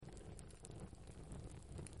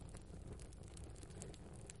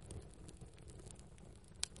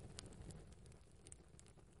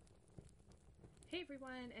Hey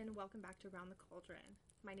everyone, and welcome back to Round the Cauldron.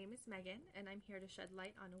 My name is Megan, and I'm here to shed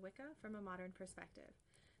light on Wicca from a modern perspective.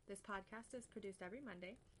 This podcast is produced every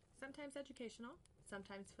Monday, sometimes educational,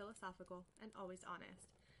 sometimes philosophical, and always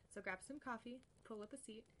honest. So grab some coffee, pull up a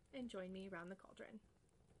seat, and join me round the cauldron.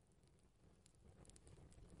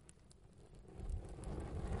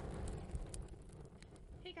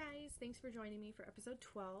 Hey guys, thanks for joining me for episode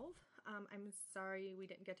 12. I'm sorry we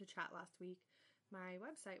didn't get to chat last week. My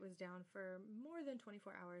website was down for more than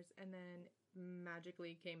 24 hours and then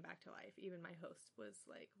magically came back to life. Even my host was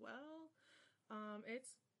like,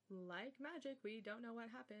 it's like magic. We don't know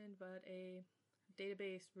what happened, but a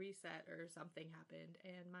database reset or something happened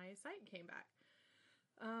and my site came back.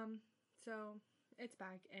 So it's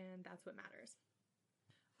back and that's what matters.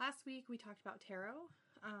 Last week we talked about tarot,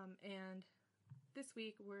 and this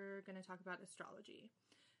week we're going to talk about astrology.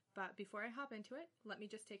 But before I hop into it, let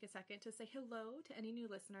me just take a second to say hello to any new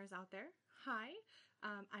listeners out there. Hi,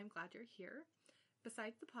 I'm glad you're here.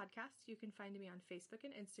 Besides the podcast, you can find me on Facebook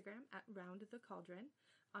and Instagram at Round the Cauldron,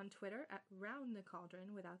 on Twitter at Round the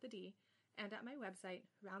Cauldron without the D, and at my website,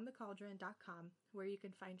 roundthecauldron.com, where you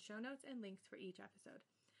can find show notes and links for each episode.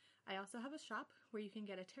 I also have a shop where you can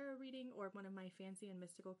get a tarot reading or one of my fancy and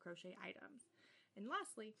mystical crochet items. And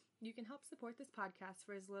lastly, you can help support this podcast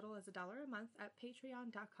for as little as $1 a month at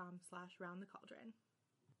patreon.com/roundthecauldron.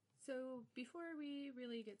 So before we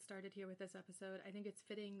really get started here with this episode, I think it's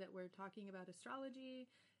fitting that we're talking about astrology,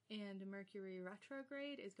 and Mercury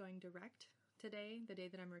retrograde is going direct today, the day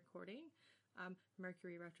that I'm recording.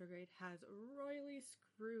 Mercury retrograde has royally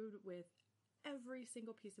screwed with every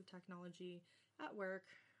single piece of technology at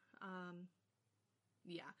work.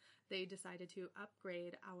 They decided to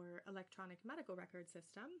upgrade our electronic medical record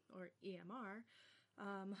system, or EMR,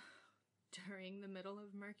 during the middle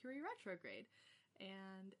of Mercury retrograde.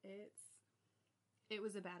 And it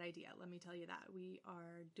was a bad idea, let me tell you that. We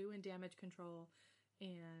are doing damage control,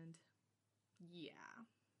 and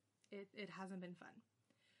it hasn't been fun.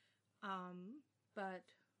 But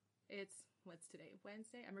what's today?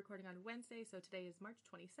 Wednesday? I'm recording on Wednesday, so today is March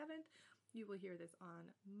 27th. You will hear this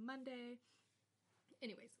on Monday.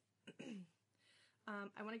 Anyways,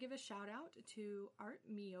 I want to give a shout out to Art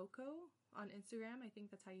Miyoko on Instagram, I think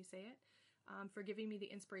that's how you say it, for giving me the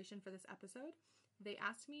inspiration for this episode. They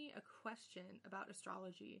asked me a question about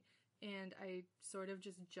astrology, and I sort of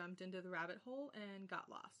just jumped into the rabbit hole and got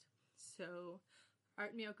lost. So,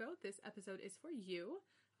 Art Miyoko, this episode is for you.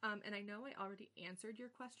 And I know I already answered your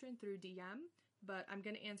question through DM, but I'm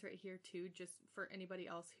going to answer it here too, just for anybody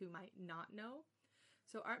else who might not know.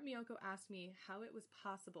 So Art Miyoko asked me how it was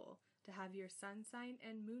possible to have your sun sign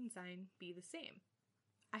and moon sign be the same.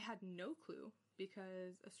 I had no clue,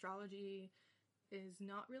 because astrology is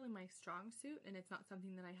not really my strong suit, and it's not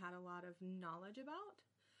something that I had a lot of knowledge about.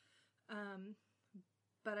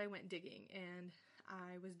 But I went digging, and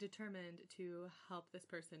I was determined to help this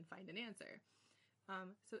person find an answer.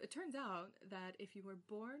 So it turns out that if you were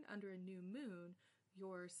born under a new moon,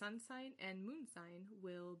 your sun sign and moon sign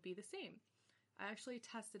will be the same. I actually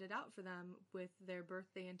tested it out for them with their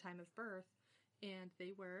birthday and time of birth, and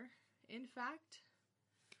they were, in fact,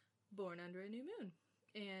 born under a new moon.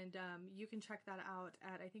 And you can check that out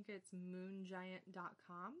at, I think it's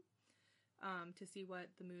moongiant.com, to see what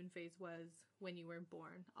the moon phase was when you were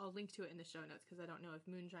born. I'll link to it in the show notes, because I don't know if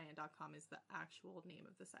moongiant.com is the actual name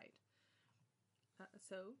of the site.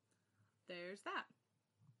 So there's that.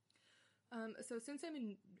 So since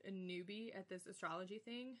I'm a newbie at this astrology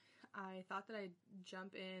thing, I thought that I'd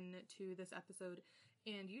jump into this episode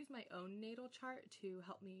and use my own natal chart to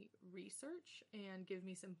help me research and give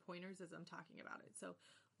me some pointers as I'm talking about it. So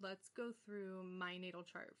let's go through my natal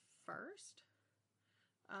chart first.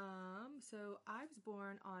 So I was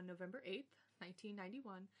born on November 8th,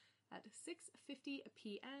 1991 at 6:50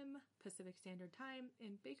 p.m. Pacific Standard Time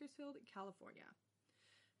in Bakersfield, California.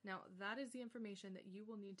 Now, that is the information that you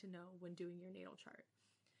will need to know when doing your natal chart.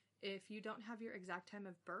 If you don't have your exact time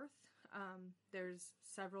of birth, there's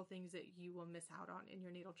several things that you will miss out on in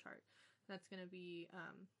your natal chart. That's going to be,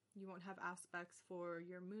 you won't have aspects for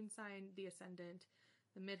your moon sign, the ascendant,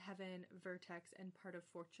 the midheaven, vertex, and part of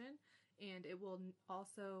fortune, and it will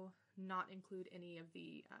also not include any of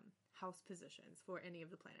the house positions for any of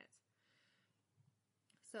the planets.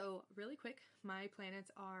 So, really quick, my planets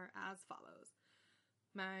are as follows.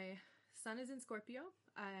 My sun is in Scorpio.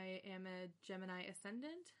 I am a Gemini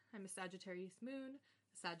ascendant. I'm a Sagittarius moon,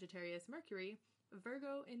 a Sagittarius Mercury,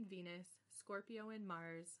 Virgo in Venus, Scorpio in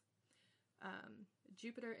Mars,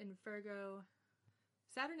 Jupiter in Virgo,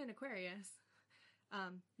 Saturn in Aquarius,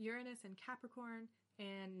 Uranus in Capricorn,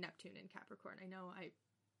 and Neptune in Capricorn. I know I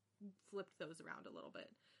flipped those around a little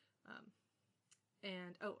bit.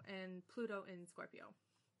 and Pluto in Scorpio.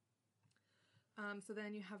 So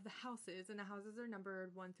then you have the houses, and the houses are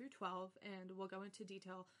numbered 1 through 12, and we'll go into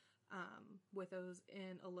detail with those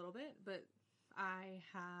in a little bit, but I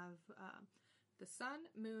have the Sun,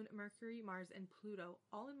 Moon, Mercury, Mars, and Pluto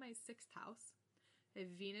all in my 6th house. I have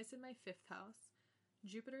Venus in my 5th house,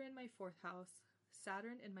 Jupiter in my 4th house,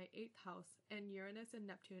 Saturn in my 8th house, and Uranus and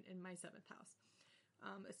Neptune in my 7th house.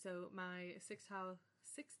 So my 6th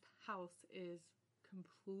house is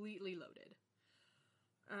completely loaded.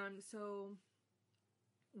 So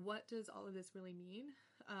what does all of this really mean?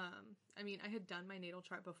 I mean, I had done my natal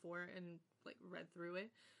chart before and like read through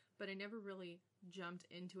it, but I never really jumped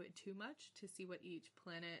into it too much to see what each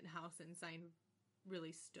planet, house, and sign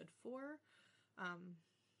really stood for.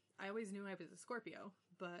 I always knew I was a Scorpio,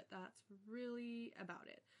 but that's really about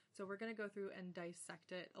it. So we're going to go through and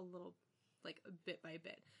dissect it a little, like bit by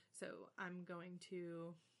bit. So I'm going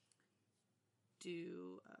to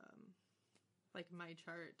do like my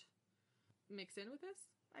chart mix in with this,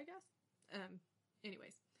 I guess.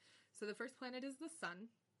 Anyways, so the first planet is the Sun.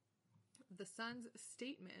 The Sun's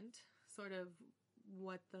statement, sort of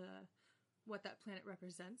what that planet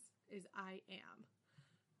represents, is I am.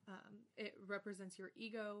 It represents your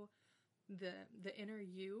ego, the inner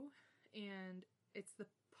you, and it's the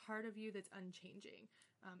part of you that's unchanging.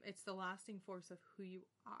 It's the lasting force of who you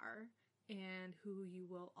are and who you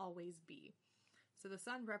will always be. So the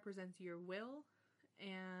Sun represents your will,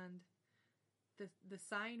 and the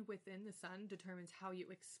sign within the Sun determines how you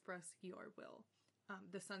express your will.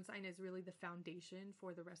 The Sun sign is really the foundation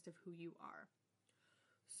for the rest of who you are.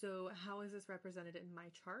 So how is this represented in my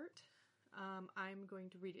chart? I'm going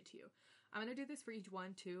to read it to you. I'm going to do this for each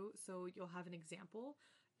one too, so you'll have an example,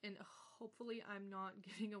 and hopefully I'm not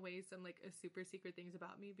giving away some like a super secret things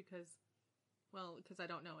about me because I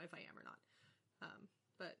don't know if I am or not.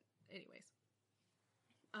 But anyways.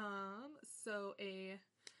 So a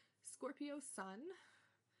Scorpio Sun,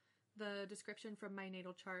 the description from my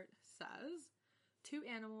natal chart says, 2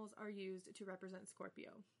 animals are used to represent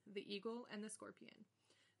Scorpio, the eagle and the scorpion.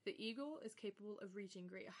 The eagle is capable of reaching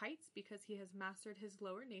great heights because he has mastered his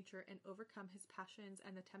lower nature and overcome his passions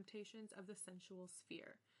and the temptations of the sensual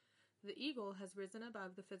sphere. The eagle has risen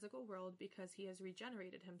above the physical world because he has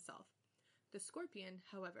regenerated himself. The scorpion,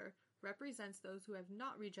 however, represents those who have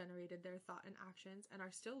not regenerated their thought and actions and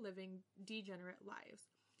are still living degenerate lives.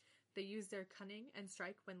 They use their cunning and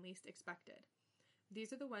strike when least expected.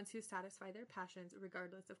 These are the ones who satisfy their passions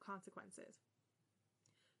regardless of consequences.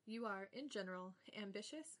 You are, in general,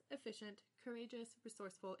 ambitious, efficient, courageous,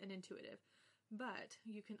 resourceful, and intuitive, but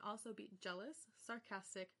you can also be jealous,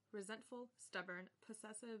 sarcastic, resentful, stubborn,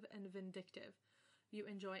 possessive, and vindictive. You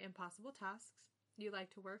enjoy impossible tasks. You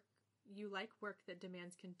like work that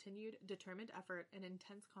demands continued, determined effort and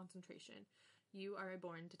intense concentration. You are a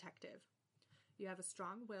born detective. You have a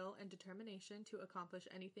strong will and determination to accomplish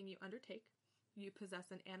anything you undertake. You possess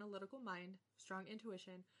an analytical mind, strong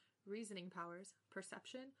intuition, reasoning powers,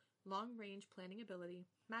 perception, long-range planning ability,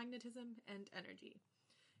 magnetism, and energy.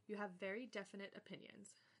 You have very definite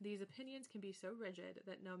opinions. These opinions can be so rigid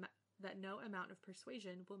that no amount of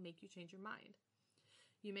persuasion will make you change your mind.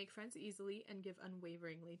 You make friends easily and give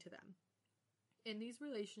unwaveringly to them. In these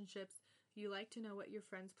relationships, you like to know what your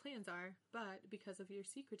friends' plans are, but because of your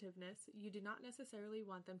secretiveness, you do not necessarily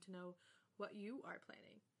want them to know what you are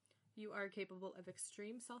planning. You are capable of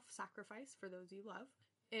extreme self-sacrifice for those you love.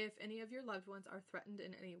 If any of your loved ones are threatened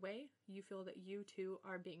in any way, you feel that you too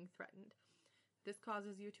are being threatened. This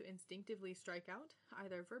causes you to instinctively strike out,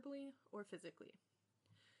 either verbally or physically.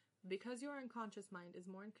 Because your unconscious mind is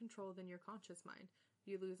more in control than your conscious mind,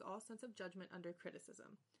 you lose all sense of judgment under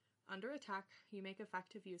criticism. Under attack, you make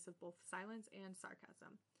effective use of both silence and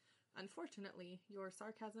sarcasm. Unfortunately, your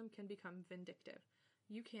sarcasm can become vindictive.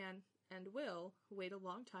 You can, and will, wait a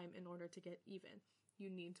long time in order to get even. You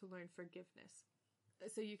need to learn forgiveness.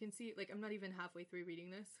 So you can see, like, I'm not even halfway through reading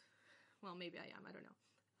this. Well, maybe I am, I don't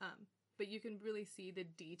know. But you can really see the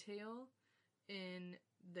detail in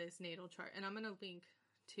this natal chart. And I'm going to link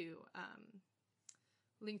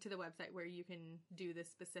to the website where you can do this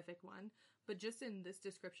specific one. But just in this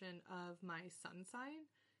description of my sun sign,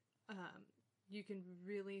 you can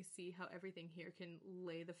really see how everything here can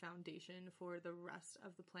lay the foundation for the rest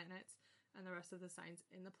of the planets and the rest of the signs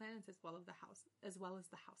in the planets as well as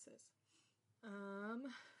the houses.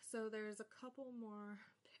 So there's a couple more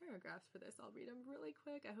paragraphs for this. I'll read them really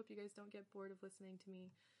quick. I hope you guys don't get bored of listening to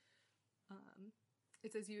me.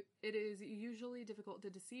 It says, it is usually difficult to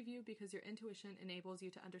deceive you because your intuition enables you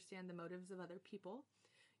to understand the motives of other people.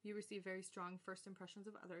 You receive very strong first impressions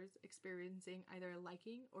of others, experiencing either a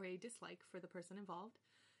liking or a dislike for the person involved.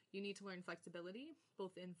 You need to learn flexibility,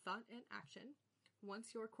 both in thought and action.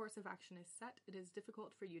 Once your course of action is set, it is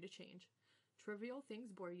difficult for you to change. Trivial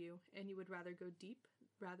things bore you, and you would rather go deep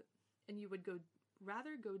than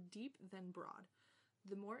broad.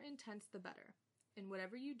 The more intense, the better. In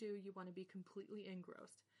whatever you do, you want to be completely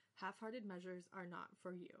engrossed. Half-hearted measures are not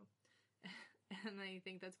for you. And I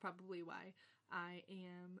think that's probably why I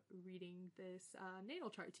am reading this natal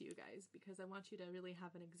chart to you guys, because I want you to really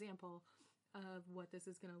have an example of what this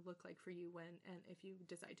is going to look like for you when and if you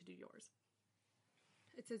decide to do yours.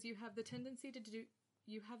 It says you have the tendency to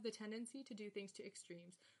do things to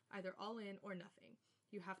extremes, either all in or nothing.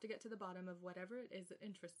 You have to get to the bottom of whatever it is that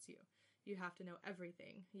interests you. You have to know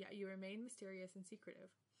everything, yet you remain mysterious and secretive.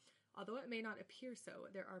 Although it may not appear so,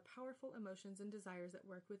 there are powerful emotions and desires at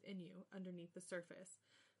work within you underneath the surface.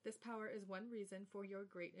 This power is one reason for your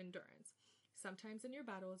great endurance. Sometimes in your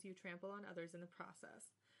battles, you trample on others in the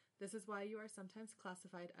process. This is why you are sometimes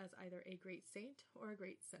classified as either a great saint or a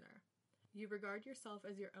great sinner. You regard yourself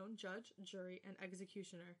as your own judge, jury, and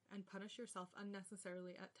executioner, and punish yourself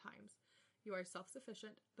unnecessarily at times. You are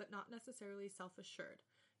self-sufficient, but not necessarily self-assured.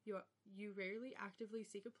 You rarely actively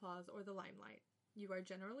seek applause or the limelight. You are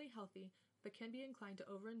generally healthy, but can be inclined to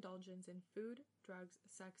overindulgence in food, drugs,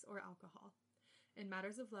 sex, or alcohol. In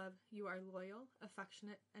matters of love, you are loyal,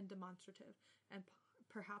 affectionate, and demonstrative, and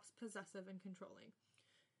perhaps possessive and controlling.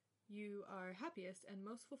 You are happiest and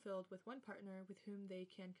most fulfilled with one partner with whom they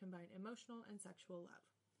can combine emotional and sexual love.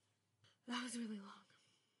 That was really long.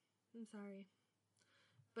 I'm sorry.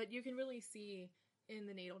 But you can really see in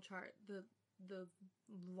the natal chart the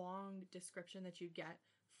long description that you get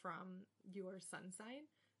from your sun sign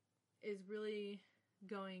is really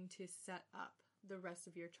going to set up the rest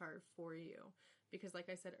of your chart for you. Because like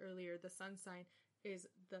I said earlier, the sun sign is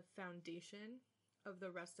the foundation of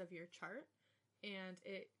the rest of your chart, and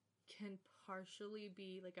it can partially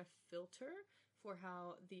be like a filter for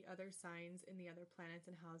how the other signs in the other planets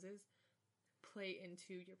and houses play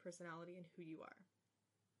into your personality and who you are.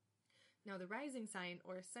 Now, the rising sign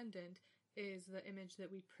or ascendant is the image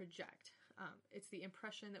that we project. It's the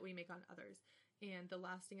impression that we make on others and the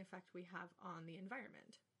lasting effect we have on the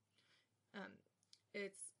environment.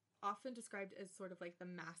 It's often described as sort of like the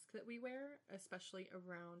mask that we wear, especially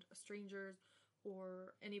around strangers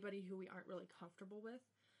or anybody who we aren't really comfortable with.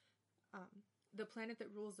 The planet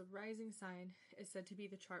that rules the rising sign is said to be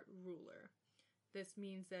the chart ruler. This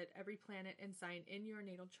means that every planet and sign in your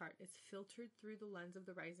natal chart is filtered through the lens of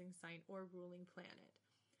the rising sign or ruling planet.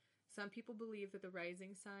 Some people believe that the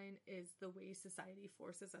rising sign is the way society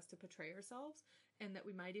forces us to portray ourselves, and that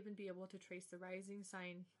we might even be able to trace the rising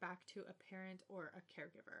sign back to a parent or a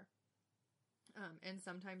caregiver. And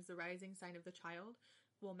sometimes the rising sign of the child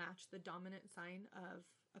will match the dominant sign of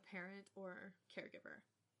a parent or caregiver.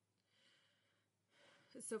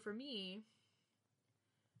 So for me,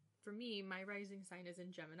 my rising sign is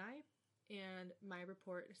in Gemini, and my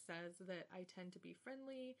report says that I tend to be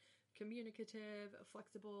friendly, communicative,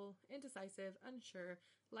 flexible, indecisive, unsure,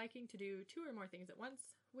 liking to do 2 or more things at once,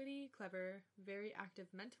 witty, clever, very active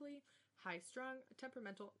mentally, high-strung,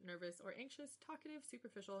 temperamental, nervous, or anxious, talkative,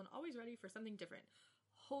 superficial, and always ready for something different.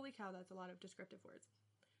 Holy cow, that's a lot of descriptive words.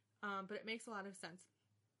 But it makes a lot of sense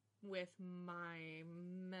with my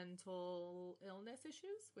mental illness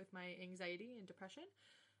issues, with my anxiety and depression.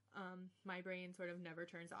 My brain sort of never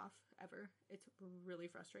turns off, ever. It's really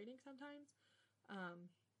frustrating sometimes.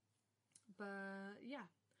 But yeah,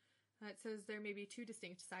 it says there may be 2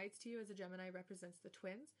 distinct sides to you as a Gemini represents the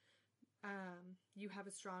twins. You have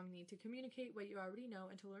a strong need to communicate what you already know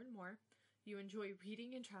and to learn more. You enjoy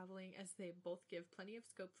reading and traveling, as they both give plenty of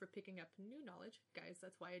scope for picking up new knowledge. Guys,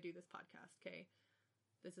 that's why I do this podcast, okay?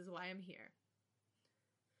 This is why I'm here.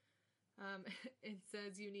 It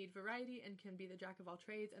says you need variety and can be the jack of all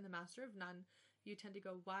trades and the master of none. You tend to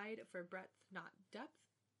go wide for breadth, not depth,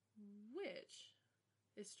 which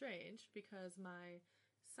is strange because my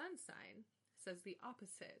sun sign says the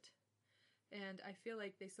opposite. And I feel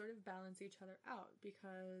like they sort of balance each other out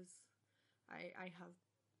because I have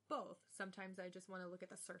both. Sometimes I just want to look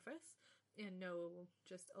at the surface and know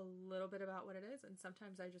just a little bit about what it is, and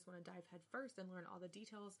sometimes I just want to dive head first and learn all the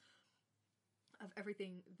details of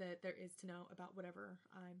everything that there is to know about whatever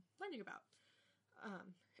I'm learning about.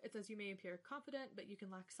 It says you may appear confident, but you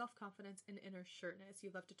can lack self-confidence and inner sureness.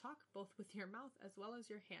 You love to talk, both with your mouth as well as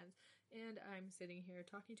your hands. And I'm sitting here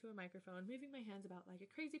talking to a microphone, moving my hands about like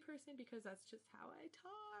a crazy person because that's just how I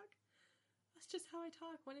talk. That's just how I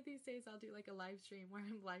talk. One of these days I'll do like a live stream where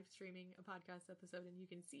I'm live streaming a podcast episode and you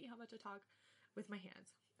can see how much I talk with my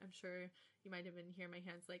hands. I'm sure you might even hear my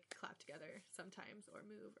hands like clap together sometimes or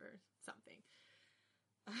move or something.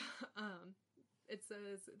 it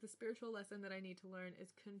says, the spiritual lesson that I need to learn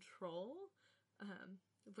is control.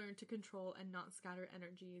 Learn to control and not scatter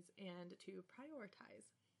energies, and to prioritize.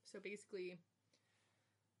 So basically,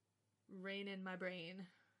 rein in my brain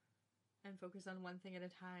and focus on one thing at a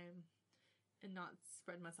time and not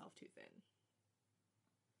spread myself too thin.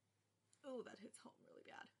 Oh, that hits home really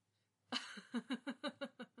bad.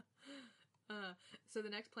 So the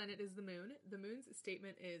next planet is the moon. The moon's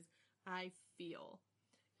statement is, I feel.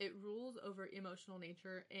 It rules over emotional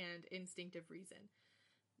nature and instinctive reason.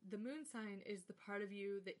 The moon sign is the part of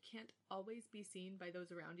you that can't always be seen by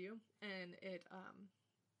those around you, and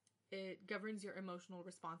it governs your emotional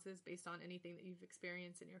responses based on anything that you've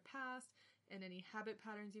experienced in your past and any habit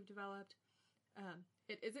patterns you've developed.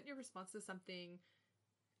 It isn't your response to something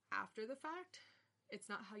after the fact. It's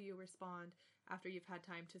not how you respond after you've had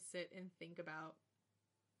time to sit and think about,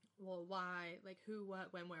 well, why, like who,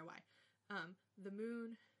 what, when, where, why. The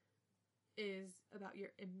moon is about your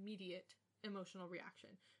immediate emotional reaction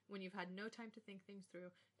when you've had no time to think things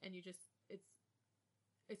through, and you just,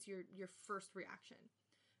 it's your first reaction.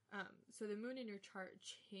 So the moon in your chart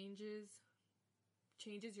changes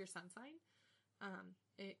your sun sign.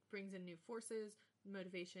 It brings in new forces,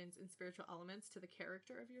 motivations, and spiritual elements to the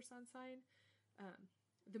character of your sun sign.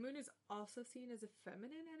 The moon is also seen as a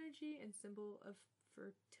feminine energy and symbol of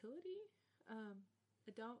fertility.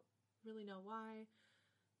 I don't really know why,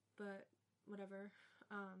 but whatever.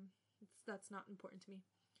 That's not important to me.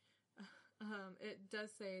 It does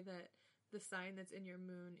say that the sign that's in your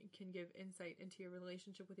moon can give insight into your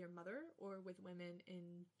relationship with your mother or with women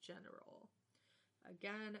in general.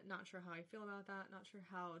 Again, not sure how I feel about that, not sure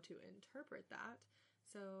how to interpret that,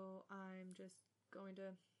 so I'm just going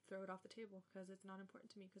to throw it off the table because it's not important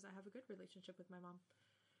to me because I have a good relationship with my mom.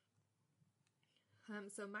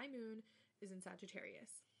 So my moon is in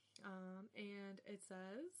Sagittarius, and it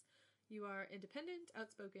says, you are independent,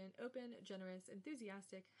 outspoken, open, generous,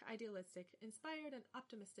 enthusiastic, idealistic, inspired, and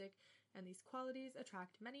optimistic, and these qualities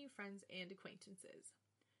attract many friends and acquaintances.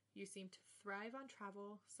 You seem to thrive on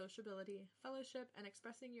travel, sociability, fellowship, and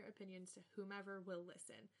expressing your opinions to whomever will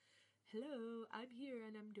listen. Hello, I'm here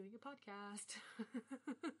and I'm doing a podcast.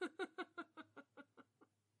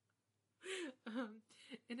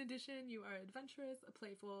 In addition, you are adventurous,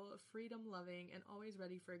 playful, freedom-loving, and always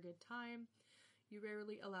ready for a good time. You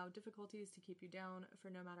rarely allow difficulties to keep you down, for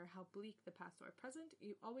no matter how bleak the past or present,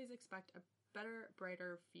 you always expect a better,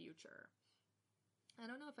 brighter future. I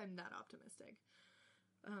don't know if I'm that optimistic.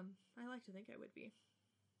 I like to think I would be.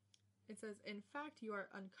 It says, in fact, you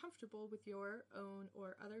are uncomfortable with your own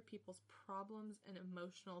or other people's problems and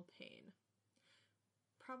emotional pain.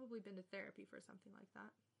 Probably been to therapy for something like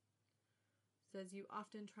that. It says, you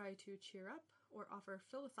often try to cheer up or offer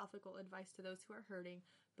philosophical advice to those who are hurting,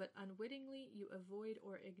 but unwittingly you avoid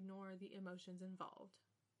or ignore the emotions involved.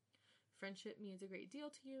 Friendship means a great deal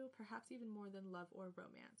to you, perhaps even more than love or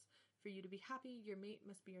romance. For you to be happy, your mate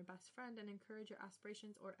must be your best friend and encourage your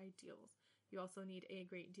aspirations or ideals. You also need a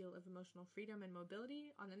great deal of emotional freedom and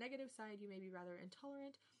mobility. On the negative side, you may be rather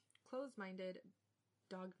intolerant, closed-minded,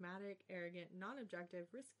 dogmatic, arrogant, non-objective,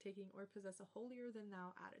 risk-taking, or possess a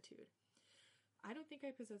holier-than-thou attitude. I don't think I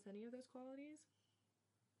possess any of those qualities.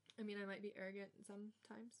 I mean, I might be arrogant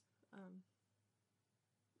sometimes,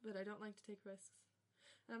 but I don't like to take risks.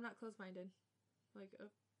 And I'm not closed-minded, like,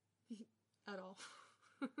 at all.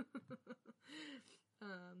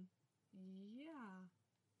 Yeah.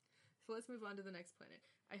 So let's move on to the next planet.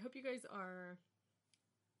 I hope you guys are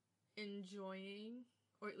enjoying,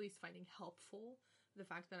 or at least finding helpful, the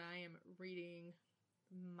fact that I am reading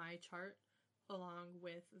my chart along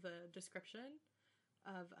with the description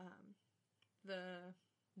of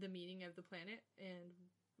the meaning of the planet and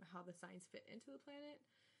how the signs fit into the planet,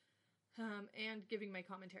 and giving my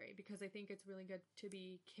commentary, because I think it's really good to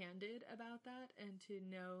be candid about that and to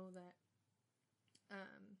know that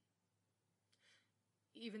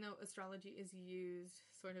even though astrology is used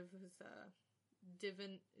sort of as a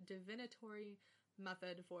divinatory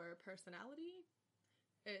method for personality,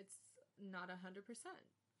 it's not 100%,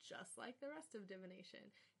 just like the rest of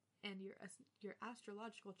divination. And your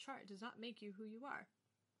astrological chart does not make you who you are.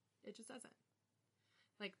 It just doesn't.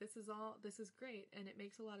 Like, this is great, and it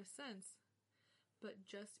makes a lot of sense, but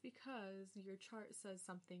just because your chart says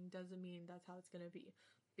something doesn't mean that's how it's going to be.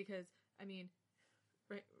 Because, I mean,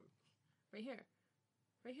 right here,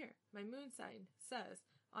 my moon sign says,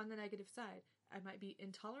 on the negative side, I might be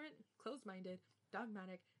intolerant, closed-minded,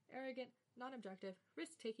 dogmatic, arrogant, non-objective,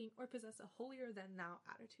 risk-taking, or possess a holier-than-thou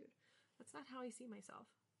attitude. That's not how I see myself.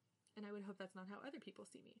 And I would hope that's not how other people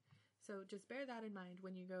see me. So just bear that in mind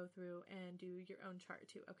when you go through and do your own chart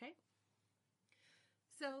too, okay?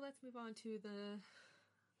 So let's move on to the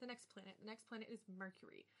next planet. The next planet is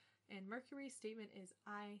Mercury. And Mercury's statement is,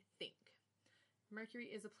 I think. Mercury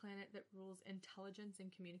is a planet that rules intelligence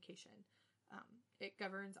and communication. It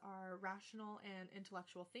governs our rational and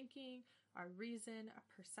intellectual thinking, our reason, our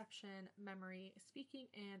perception, memory, speaking,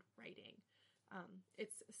 and writing.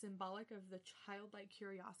 It's symbolic of the childlike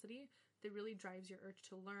curiosity that really drives your urge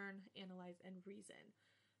to learn, analyze, and reason.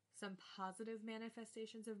 Some positive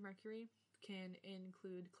manifestations of Mercury can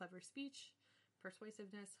include clever speech,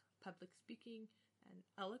 persuasiveness, public speaking, and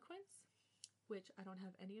eloquence, which I don't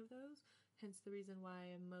have any of those. Hence the reason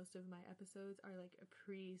why most of my episodes are like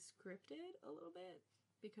pre-scripted a little bit,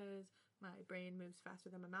 because my brain moves faster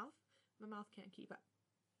than my mouth. My mouth can't keep up.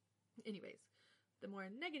 Anyways, the more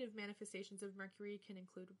negative manifestations of Mercury can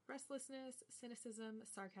include restlessness, cynicism,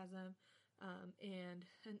 sarcasm, and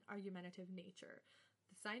an argumentative nature.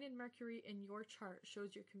 The sign in Mercury in your chart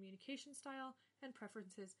shows your communication style and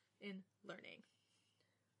preferences in learning.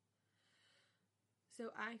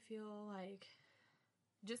 So I feel like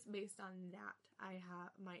just based on that, I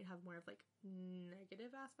might have more of like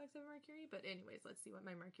negative aspects of Mercury. But anyways, let's see what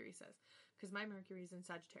my Mercury says, because my Mercury is in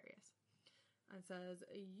Sagittarius. It says,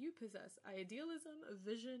 you possess idealism,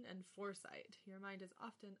 vision, and foresight. Your mind is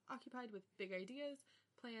often occupied with big ideas,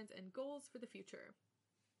 plans, and goals for the future.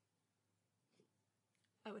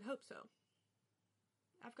 I would hope so.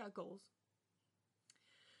 I've got goals.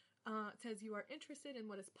 It says you are interested in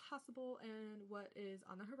what is possible and what is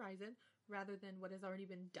on the horizon rather than what has already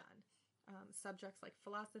been done. Subjects like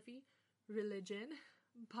philosophy, religion,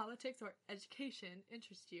 politics, or education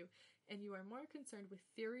interest you, and you are more concerned with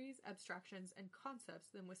theories, abstractions, and concepts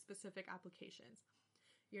than with specific applications.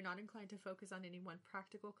 You're not inclined to focus on any one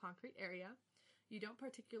practical, concrete area. You don't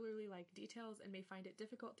particularly like details and may find it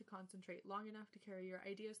difficult to concentrate long enough to carry your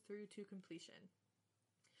ideas through to completion.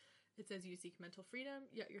 It says you seek mental freedom,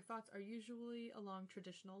 yet your thoughts are usually along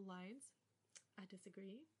traditional lines. I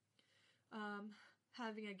disagree.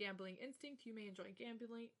 Having a gambling instinct, you may enjoy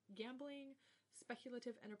gambling,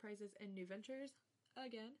 speculative enterprises, and new ventures.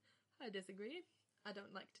 Again, I disagree. I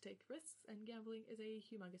don't like to take risks, and gambling is a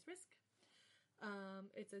humongous risk.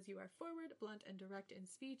 It says you are forward, blunt, and direct in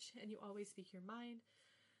speech, and you always speak your mind.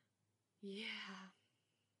 Yeah.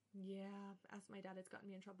 Ask my dad, it's gotten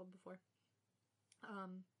me in trouble before.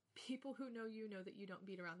 People who know you know that you don't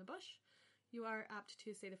beat around the bush. You are apt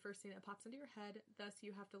to say the first thing that pops into your head, thus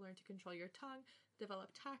you have to learn to control your tongue,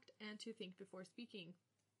 develop tact, and to think before speaking.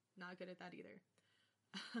 Not good at that either.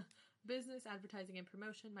 Business, advertising, and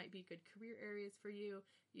promotion might be good career areas for you.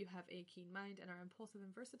 You have a keen mind and are impulsive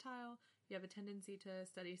and versatile. You have a tendency to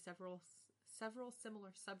study several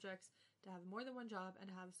similar subjects, to have more than one job, and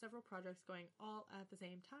to have several projects going all at the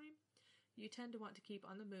same time. You tend to want to keep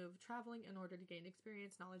on the move, traveling in order to gain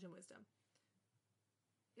experience, knowledge, and wisdom.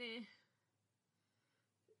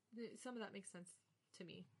 Some of that makes sense to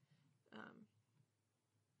me.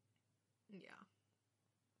 Yeah.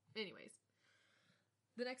 Anyways.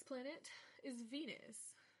 The next planet is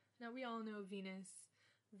Venus. Now, we all know Venus,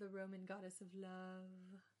 the Roman goddess of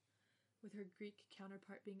love, with her Greek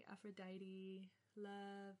counterpart being Aphrodite,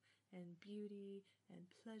 love and beauty and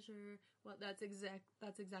pleasure. Well, that's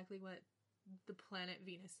exactly what the planet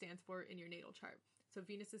Venus stands for in your natal chart. So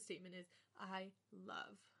Venus's statement is, I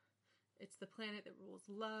love. It's the planet that rules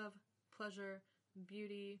love, pleasure,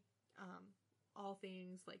 beauty, all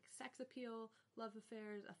things like sex appeal, love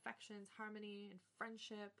affairs, affections, harmony, and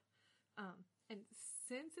friendship. And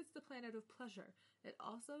since it's the planet of pleasure, it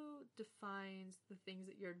also defines the things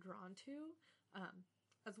that you're drawn to,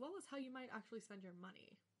 as well as how you might actually spend your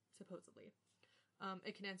money, supposedly.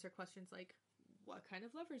 It can answer questions like, what kind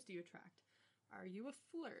of lovers do you attract? Are you a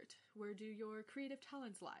flirt? Where do your creative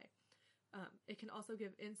talents lie? It can also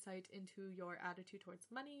give insight into your attitude towards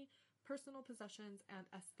money, personal possessions, and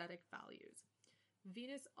aesthetic values.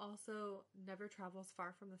 Venus also never travels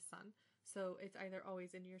far from the sun, so it's either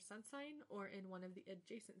always in your sun sign or in one of the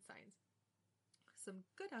adjacent signs. Some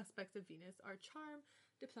good aspects of Venus are charm,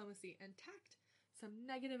 diplomacy, and tact. Some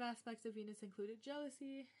negative aspects of Venus included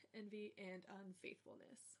jealousy, envy, and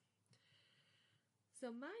unfaithfulness.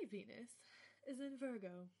 So my Venus is in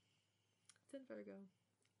Virgo. It's in Virgo.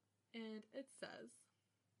 And it says,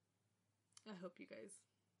 I hope you guys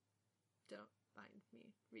don't mind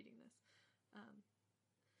me reading this.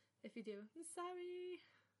 If you do, I'm sorry.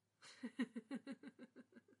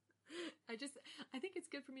 I think it's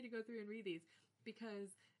good for me to go through and read these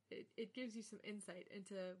because it gives you some insight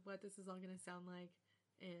into what this is all going to sound like.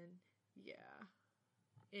 And yeah.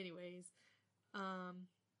 Anyways,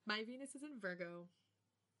 my Venus is in Virgo.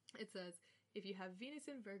 It says, If you have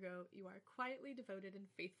Venus in Virgo, you are quietly devoted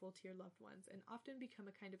and faithful to your loved ones and often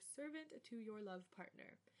become a kind of servant to your love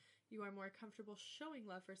partner. You are more comfortable showing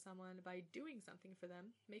love for someone by doing something for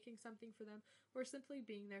them, making something for them, or simply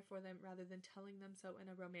being there for them rather than telling them so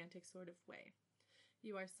in a romantic sort of way.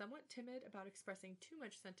 You are somewhat timid about expressing too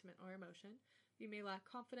much sentiment or emotion. You may lack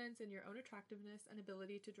confidence in your own attractiveness and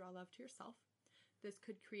ability to draw love to yourself. This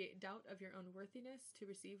could create doubt of your own worthiness to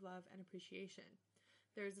receive love and appreciation.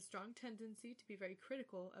 There is a strong tendency to be very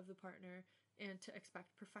critical of the partner and to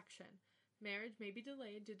expect perfection. Marriage may be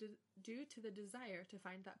delayed due to the desire to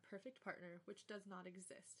find that perfect partner, which does not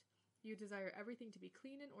exist. You desire everything to be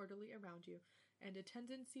clean and orderly around you, and a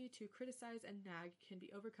tendency to criticize and nag can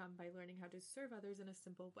be overcome by learning how to serve others in a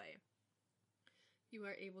simple way. You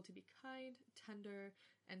are able to be kind, tender,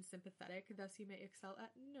 and sympathetic, thus you may excel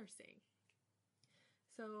at nursing.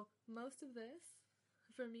 So most of this,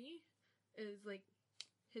 for me, is like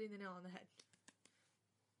hitting the nail on the head.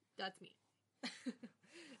 That's me.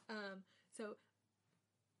 So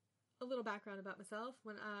a little background about myself.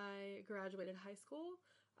 When I graduated high school,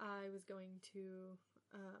 I was going to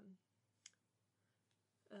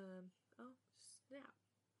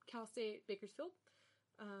Cal State Bakersfield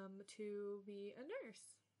to be a nurse.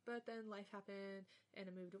 But then life happened and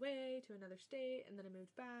I moved away to another state, and then I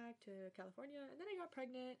moved back to California, and then I got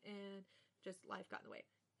pregnant and just life got in the way.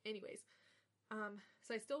 Anyways,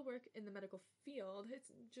 so I still work in the medical field. It's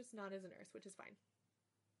just not as a nurse, which is fine.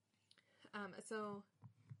 So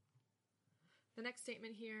the next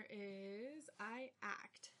statement here is I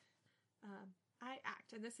act.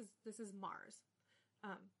 And this is Mars.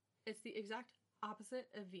 It's the exact opposite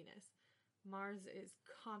of Venus. Mars is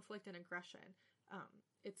conflict and aggression.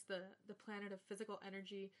 It's the planet of physical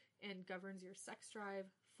energy and governs your sex drive,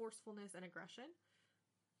 forcefulness, and aggression.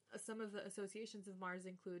 Some of the associations of Mars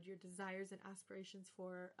include your desires and aspirations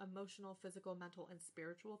for emotional, physical, mental, and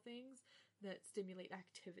spiritual things that stimulate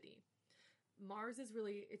activity. Mars is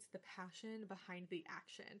really, it's the passion behind the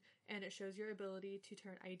action, and it shows your ability to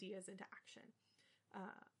turn ideas into action.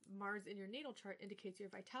 Mars in your natal chart indicates your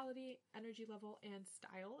vitality, energy level, and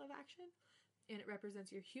style of action, and it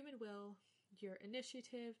represents your human will, your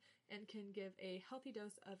initiative, and can give a healthy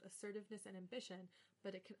dose of assertiveness and ambition,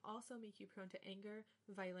 but it can also make you prone to anger,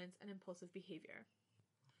 violence, and impulsive behavior.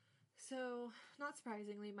 So, not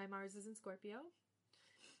surprisingly, my Mars is in Scorpio.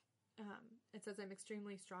 It says I'm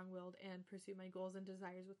extremely strong-willed and pursue my goals and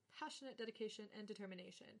desires with passionate dedication and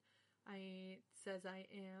determination. It says I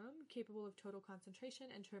am capable of total concentration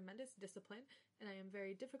and tremendous discipline, and I am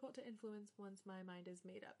very difficult to influence once my mind is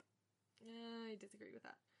made up. I disagree with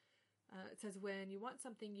that. It says when you want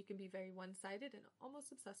something, you can be very one-sided and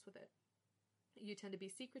almost obsessed with it. You tend to be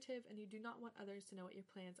secretive, and you do not want others to know what your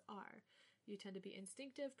plans are. You tend to be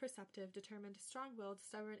instinctive, perceptive, determined, strong-willed,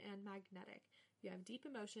 stubborn, and magnetic. You have deep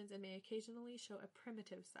emotions and may occasionally show a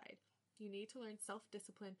primitive side. You need to learn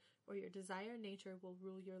self-discipline, or your desire nature will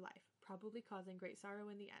rule your life, probably causing great sorrow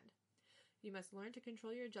in the end. You must learn to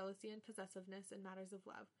control your jealousy and possessiveness in matters of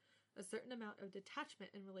love. A certain amount of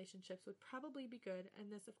detachment in relationships would probably be good, and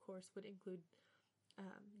this, of course, would include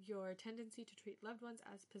your tendency to treat loved ones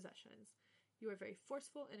as possessions. You are very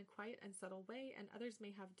forceful in a quiet and subtle way, and others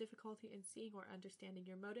may have difficulty in seeing or understanding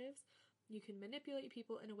your motives. You can manipulate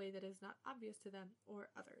people in a way that is not obvious to them or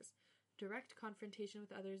others. Direct confrontation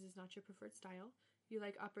with others is not your preferred style. You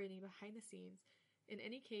like operating behind the scenes. In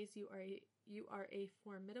any case, you are a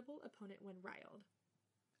formidable opponent when riled.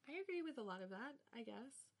 I agree with a lot of that, I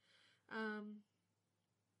guess.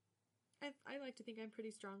 I like to think I'm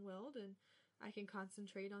pretty strong-willed and I can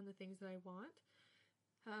concentrate on the things that I want.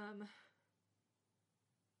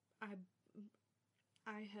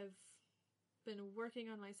 I have been working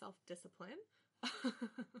on my self-discipline.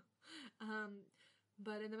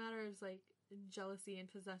 But in the matter of like jealousy and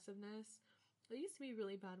possessiveness, it used to be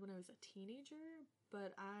really bad when I was a teenager,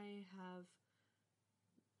 but I have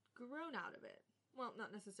grown out of it. Well,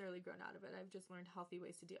 not necessarily grown out of it. I've just learned healthy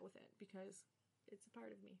ways to deal with it because it's a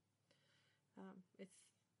part of me.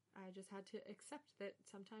 I just had to accept that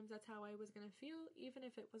sometimes that's how I was going to feel, even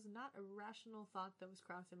if it was not a rational thought that was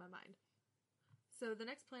crossing my mind. So the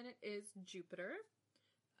next planet is Jupiter.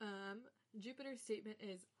 Jupiter's statement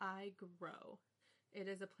is, I grow. It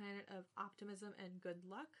is a planet of optimism and good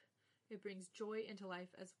luck. It brings joy into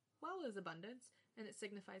life as well as abundance, and it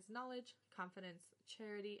signifies knowledge, confidence,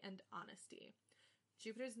 charity, and honesty.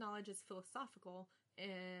 Jupiter's knowledge is philosophical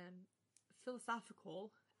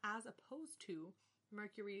as opposed to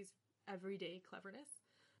Mercury's everyday cleverness.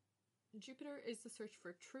 Jupiter is the search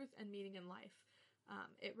for truth and meaning in life.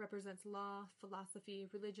 It represents law, philosophy,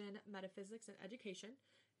 religion, metaphysics, and education.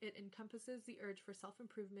 It encompasses the urge for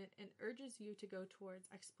self-improvement and urges you to go towards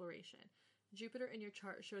exploration. Jupiter in your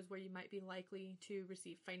chart shows where you might be likely to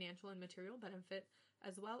receive financial and material benefit,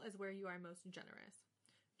 as well as where you are most generous.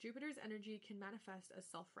 Jupiter's energy can manifest as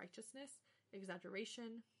self-righteousness,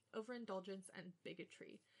 exaggeration, overindulgence, and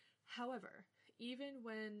bigotry. However, even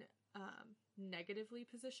when negatively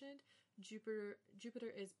positioned, Jupiter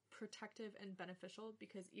is protective and beneficial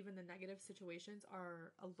because even the negative situations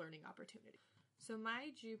are a learning opportunity. So my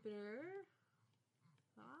Jupiter,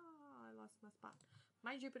 I lost my spot.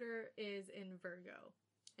 My Jupiter is in Virgo,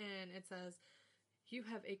 and it says, you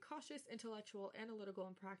have a cautious, intellectual, analytical,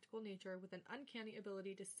 and practical nature with an uncanny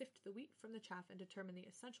ability to sift the wheat from the chaff and determine the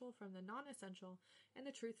essential from the non-essential and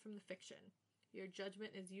the truth from the fiction. Your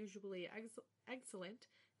judgment is usually excellent,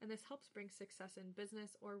 and this helps bring success in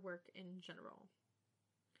business or work in general.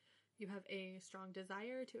 You have a strong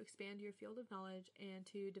desire to expand your field of knowledge and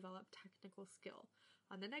to develop technical skill.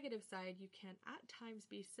 On the negative side, you can at times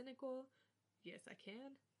be cynical, yes I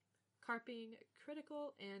can, carping,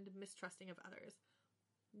 critical, and mistrusting of others.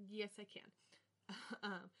 Yes I can.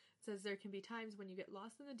 It says there can be times when you get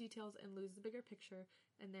lost in the details and lose the bigger picture,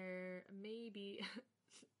 and there may be...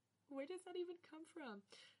 Where does that even come from?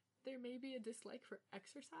 There may be a dislike for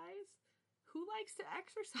exercise? Who likes to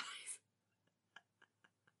exercise?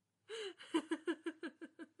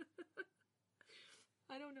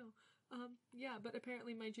 I don't know. Yeah, but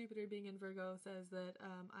apparently my Jupiter being in Virgo says that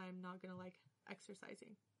I'm not going to like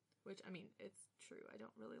exercising. Which, I mean, it's true. I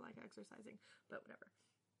don't really like exercising, but whatever.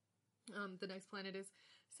 The next planet is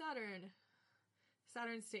Saturn.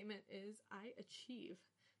 Saturn's statement is, I achieve.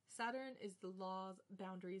 Saturn is the laws,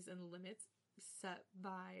 boundaries, and limits set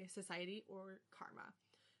by society or karma.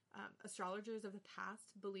 Astrologers of the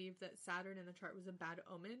past believed that Saturn in the chart was a bad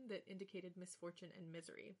omen that indicated misfortune and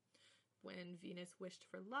misery. When Venus wished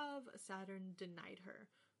for love, Saturn denied her.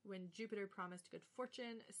 When Jupiter promised good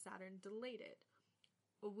fortune, Saturn delayed it.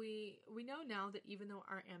 We know now that even though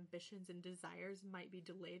our ambitions and desires might be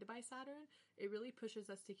delayed by Saturn, it really pushes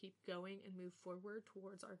us to keep going and move forward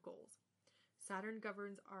towards our goals. Saturn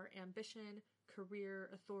governs our ambition,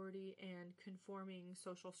 career, authority, and conforming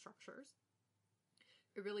social structures.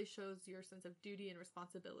 It really shows your sense of duty and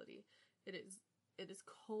responsibility. It is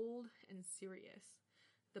cold and serious.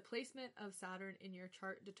 The placement of Saturn in your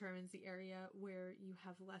chart determines the area where you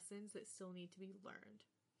have lessons that still need to be learned.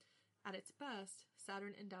 At its best,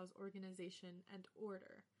 Saturn endows organization and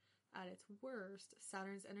order. At its worst,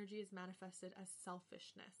 Saturn's energy is manifested as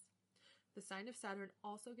selfishness. The sign of Saturn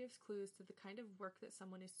also gives clues to the kind of work that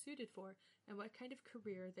someone is suited for and what kind of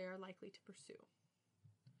career they are likely to pursue.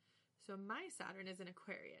 So my Saturn is in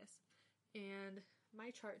Aquarius, and my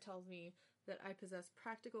chart tells me that I possess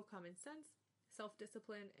practical common sense,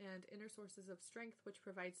 self-discipline, and inner sources of strength which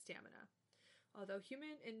provide stamina. Although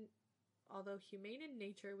humane in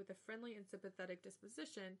nature with a friendly and sympathetic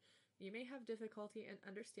disposition, you may have difficulty in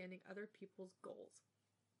understanding other people's goals.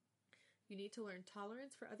 You need to learn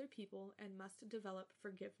tolerance for other people and must develop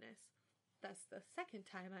forgiveness. That's the second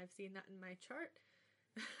time I've seen that in my chart.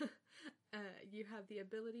 You have the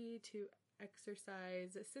ability to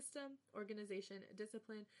exercise system, organization,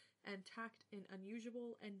 discipline, and tact in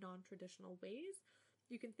unusual and non-traditional ways.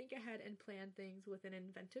 You can think ahead and plan things with an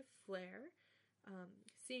inventive flair.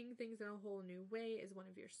 Seeing things in a whole new way is one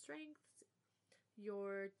of your strengths.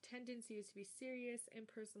 Your tendency is to be serious,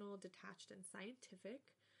 impersonal, detached, and scientific.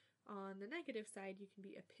 On the negative side, you can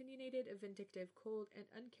be opinionated, vindictive, cold, and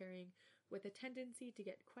uncaring, with a tendency to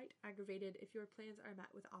get quite aggravated if your plans are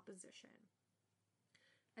met with opposition.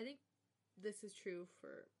 I think this is true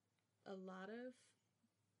for a lot of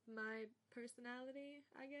my personality,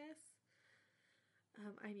 I guess.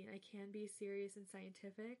 I can be serious and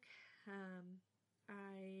scientific.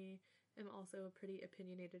 I am also a pretty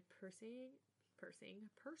opinionated person.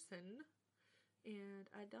 And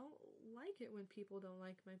I don't like it when people don't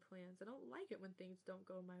like my plans. I don't like it when things don't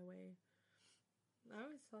go my way. I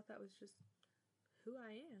always thought that was just who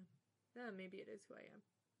I am. Maybe it is who I am.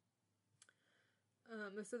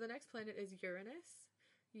 So the next planet is Uranus.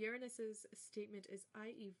 Uranus's statement is,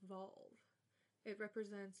 I evolve. It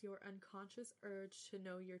represents your unconscious urge to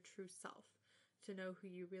know your true self, to know who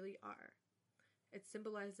you really are. It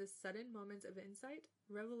symbolizes sudden moments of insight,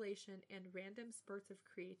 revelation, and random spurts of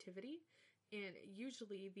creativity. And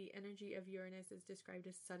usually the energy of Uranus is described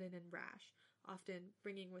as sudden and rash, often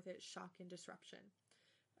bringing with it shock and disruption.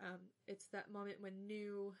 It's that moment when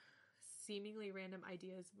new, seemingly random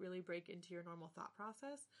ideas really break into your normal thought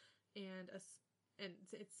process, and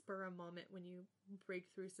it's spur a moment when you break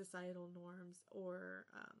through societal norms or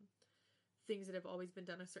things that have always been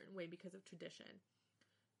done a certain way because of tradition.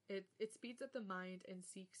 It speeds up the mind and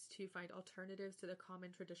seeks to find alternatives to the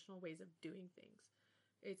common traditional ways of doing things.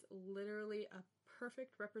 It's literally a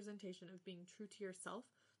perfect representation of being true to yourself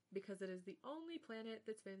because it is the only planet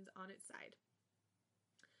that spins on its side.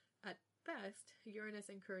 At best, Uranus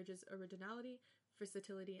encourages originality,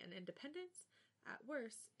 versatility, and independence. At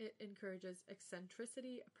worst, it encourages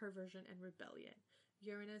eccentricity, perversion, and rebellion.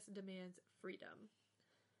 Uranus demands freedom.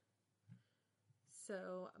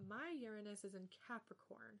 So my Uranus is in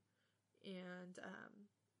Capricorn, and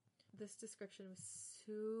this description was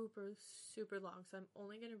super, super long, so I'm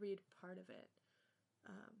only going to read part of it,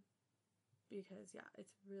 because, yeah,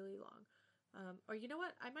 it's really long. Or you know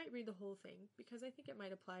what? I might read the whole thing, because I think it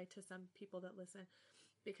might apply to some people that listen,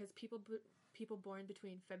 because people born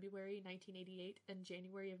between February 1988 and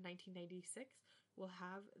January of 1996 will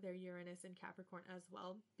have their Uranus in Capricorn as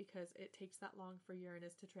well, because it takes that long for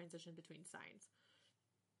Uranus to transition between signs.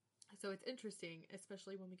 So it's interesting,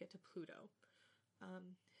 especially when we get to Pluto.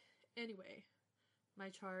 Anyway, my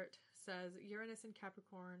chart says Uranus in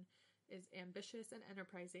Capricorn is ambitious and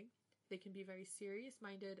enterprising. They can be very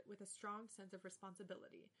serious-minded with a strong sense of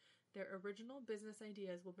responsibility. Their original business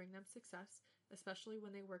ideas will bring them success, especially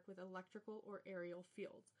when they work with electrical or aerial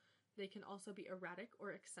fields. They can also be erratic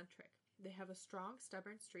or eccentric. They have a strong,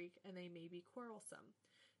 stubborn streak, and they may be quarrelsome.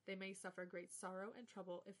 They may suffer great sorrow and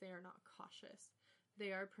trouble if they are not cautious.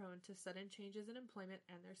 They are prone to sudden changes in employment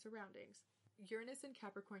and their surroundings. Uranus in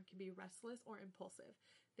Capricorn can be restless or impulsive.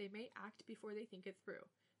 They may act before they think it through.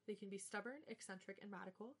 They can be stubborn, eccentric, and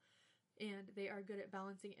radical, and they are good at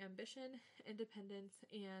balancing ambition, independence,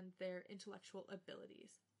 and their intellectual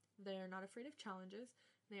abilities. They are not afraid of challenges.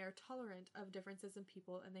 They are tolerant of differences in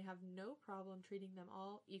people, and they have no problem treating them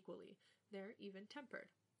all equally. They're even-tempered.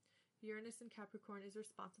 Uranus in Capricorn is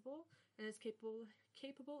responsible and is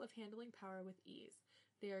capable of handling power with ease.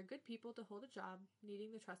 They are good people to hold a job,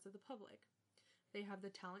 needing the trust of the public. They have the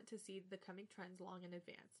talent to see the coming trends long in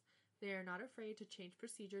advance. They are not afraid to change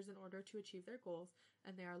procedures in order to achieve their goals,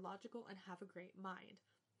 and they are logical and have a great mind.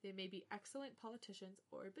 They may be excellent politicians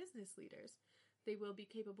or business leaders. They will be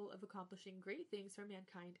capable of accomplishing great things for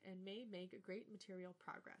mankind and may make great material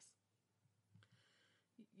progress.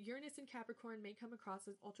 Uranus in Capricorn may come across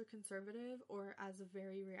as ultra-conservative or as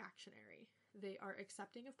very reactionary. They are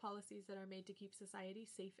accepting of policies that are made to keep society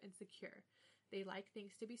safe and secure. They like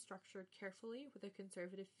things to be structured carefully with a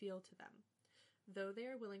conservative feel to them, though they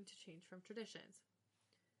are willing to change from traditions.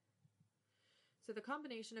 So the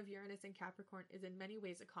combination of Uranus and Capricorn is in many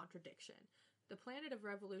ways a contradiction. The planet of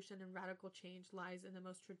revolution and radical change lies in the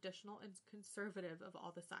most traditional and conservative of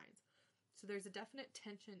all the signs. So there's a definite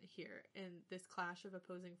tension here in this clash of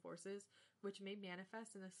opposing forces, which may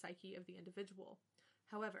manifest in the psyche of the individual.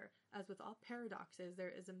 However, as with all paradoxes, there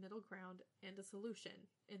is a middle ground and a solution,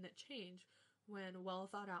 in that change, when well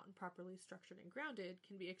thought out and properly structured and grounded,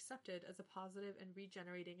 can be accepted as a positive and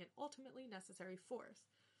regenerating and ultimately necessary force.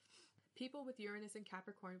 People with Uranus and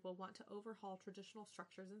Capricorn will want to overhaul traditional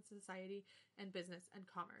structures in society and business and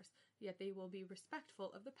commerce, yet they will be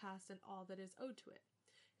respectful of the past and all that is owed to it.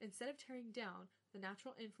 Instead of tearing down, the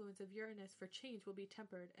natural influence of Uranus for change will be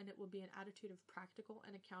tempered, and it will be an attitude of practical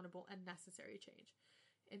and accountable and necessary change.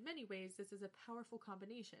 In many ways, this is a powerful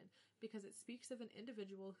combination, because it speaks of an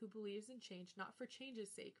individual who believes in change not for change's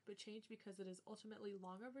sake, but change because it is ultimately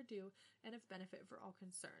long overdue and of benefit for all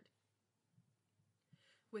concerned.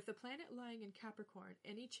 With the planet lying in Capricorn,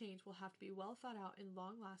 any change will have to be well thought out and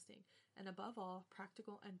long-lasting, and above all,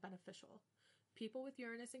 practical and beneficial. People with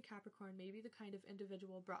Uranus and Capricorn may be the kind of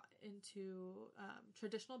individual brought into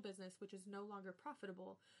traditional business which is no longer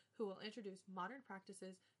profitable, who will introduce modern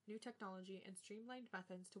practices, new technology, and streamlined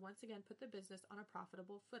methods to once again put the business on a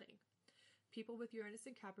profitable footing. People with Uranus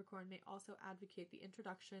and Capricorn may also advocate the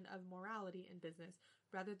introduction of morality in business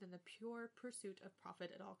rather than the pure pursuit of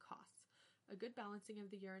profit at all costs. A good balancing of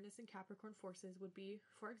the Uranus and Capricorn forces would be,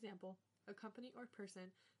 for example, a company or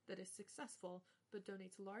person that is successful but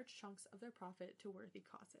donates large chunks of their profit to worthy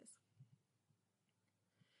causes.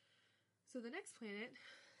 So the next planet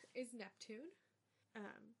is Neptune.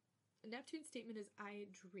 Neptune's statement is,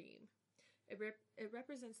 I dream. It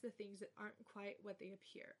represents the things that aren't quite what they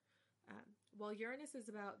appear. While Uranus is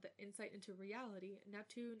about the insight into reality,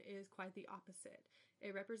 Neptune is quite the opposite.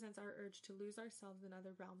 It represents our urge to lose ourselves in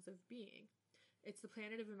other realms of being. It's the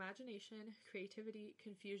planet of imagination, creativity,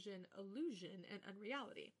 confusion, illusion, and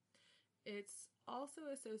unreality. It's also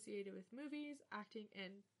associated with movies, acting,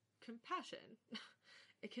 and compassion.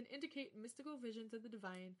 It can indicate mystical visions of the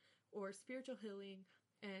divine or spiritual healing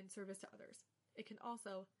and service to others. It can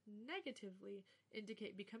also negatively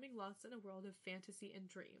indicate becoming lost in a world of fantasy and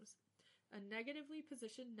dreams. A negatively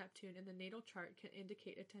positioned Neptune in the natal chart can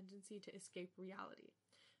indicate a tendency to escape reality.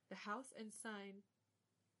 The house and sign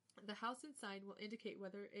will indicate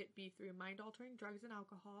whether it be through mind-altering drugs and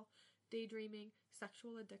alcohol, daydreaming,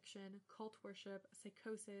 sexual addiction, cult worship,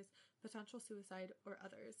 psychosis, potential suicide, or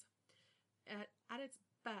others. At its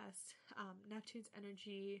best, Neptune's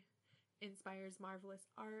energy inspires marvelous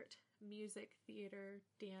art, music, theater,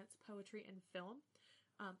 dance, poetry, and film.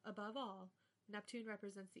 Above all, Neptune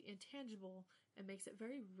represents the intangible and makes it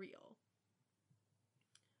very real.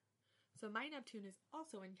 So my Neptune is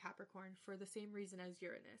also in Capricorn for the same reason as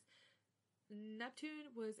Uranus.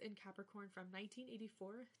 Neptune was in Capricorn from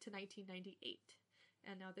 1984 to 1998.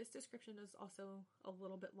 And now this description is also a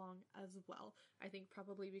little bit long as well. I think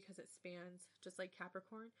probably because it spans, just like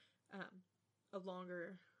Capricorn, a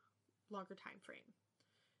longer time frame.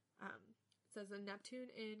 It says the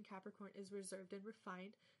Neptune in Capricorn is reserved and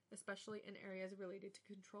refined, especially in areas related to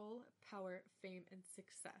control, power, fame, and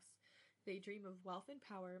success. They dream of wealth and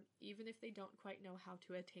power, even if they don't quite know how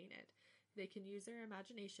to attain it. They can use their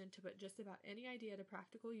imagination to put just about any idea to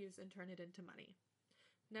practical use and turn it into money.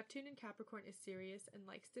 Neptune in Capricorn is serious and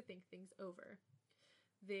likes to think things over.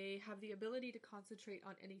 They have the ability to concentrate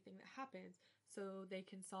on anything that happens, so they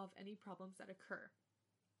can solve any problems that occur.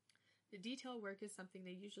 The detail work is something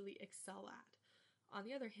they usually excel at. On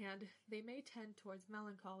the other hand, they may tend towards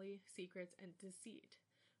melancholy, secrets, and deceit.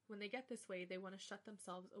 When they get this way, they want to shut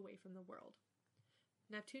themselves away from the world.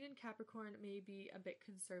 Neptune in Capricorn may be a bit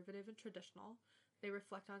conservative and traditional. They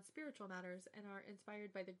reflect on spiritual matters and are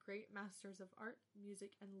inspired by the great masters of art,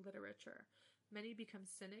 music, and literature. Many become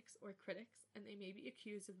cynics or critics, and they may be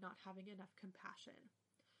accused of not having enough compassion.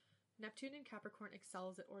 Neptune in Capricorn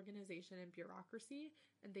excels at organization and bureaucracy,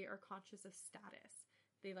 and they are conscious of status.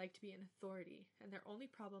 They like to be an authority, and their only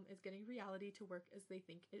problem is getting reality to work as they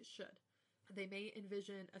think it should. They may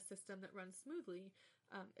envision a system that runs smoothly,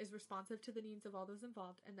 is responsive to the needs of all those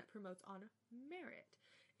involved, and that promotes on merit.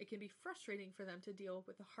 It can be frustrating for them to deal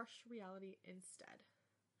with the harsh reality instead.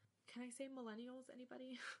 Can I say millennials,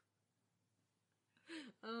 anybody?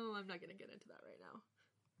 Oh, I'm not going to get into that right now.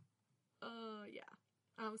 Yeah.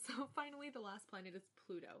 So finally, the last planet is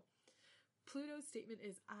Pluto. Pluto's statement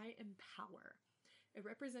is, I am power. It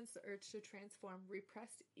represents the urge to transform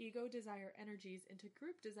repressed ego desire energies into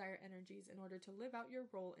group desire energies in order to live out your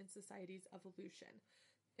role in society's evolution.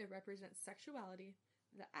 It represents sexuality,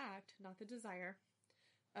 the act, not the desire,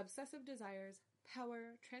 obsessive desires,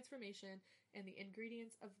 power, transformation, and the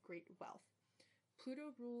ingredients of great wealth.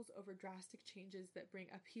 Pluto rules over drastic changes that bring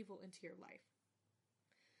upheaval into your life.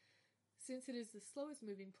 Since it is the slowest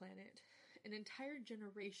moving planet, an entire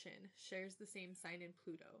generation shares the same sign in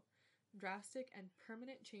Pluto. Drastic and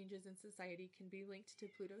permanent changes in society can be linked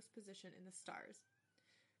to Pluto's position in the stars.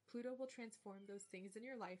 Pluto will transform those things in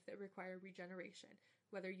your life that require regeneration,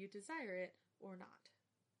 whether you desire it or not.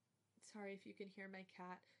 Sorry if you can hear my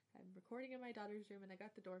cat. I'm recording in my daughter's room and I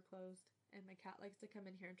got the door closed, and my cat likes to come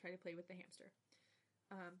in here and try to play with the hamster.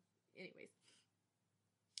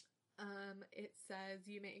 It says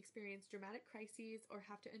you may experience dramatic crises or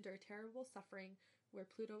have to endure terrible suffering where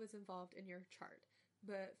Pluto is involved in your chart,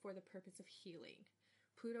 but for the purpose of healing.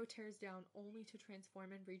 Pluto tears down only to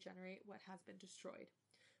transform and regenerate what has been destroyed.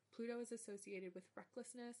 Pluto is associated with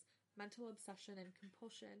recklessness, mental obsession and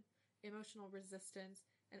compulsion, emotional resistance,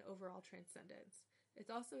 and overall transcendence.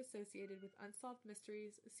 It's also associated with unsolved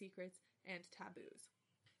mysteries, secrets, and taboos.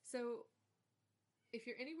 So, if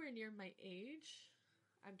you're anywhere near my age,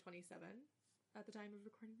 I'm 27 at the time of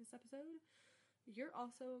recording this episode, you're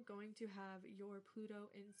also going to have your Pluto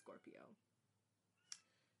in Scorpio.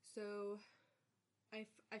 So,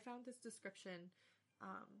 I found this description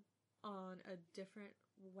on a different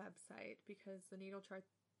website because the natal chart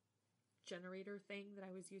generator thing that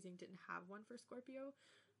I was using didn't have one for Scorpio,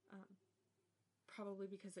 probably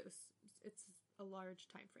because it's a large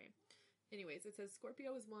time frame. Anyways, it says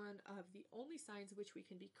Scorpio is one of the only signs which we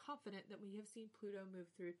can be confident that we have seen Pluto move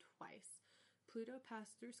through twice. Pluto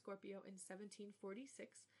passed through Scorpio in 1746,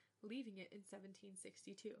 leaving it in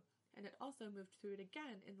 1762, and it also moved through it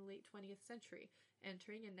again in the late 20th century,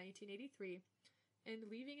 entering in 1983, and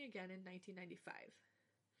leaving again in 1995.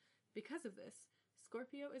 Because of this,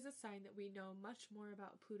 Scorpio is a sign that we know much more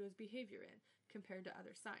about Pluto's behavior in, compared to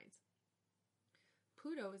other signs.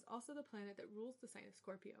 Pluto is also the planet that rules the sign of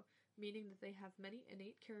Scorpio, meaning that they have many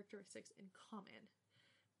innate characteristics in common.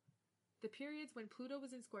 The periods when Pluto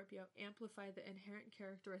was in Scorpio amplify the inherent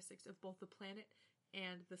characteristics of both the planet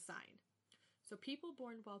and the sign. So people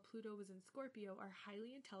born while Pluto was in Scorpio are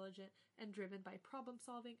highly intelligent and driven by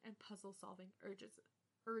problem-solving and puzzle-solving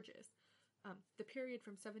urges. The period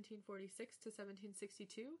from 1746 to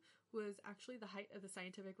 1762 was actually the height of the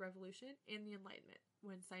scientific revolution and the Enlightenment,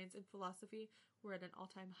 when science and philosophy were at an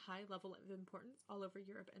all-time high level of importance all over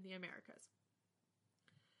Europe and the Americas.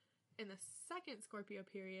 In the second Scorpio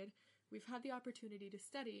period, we've had the opportunity to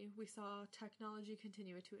study. We saw technology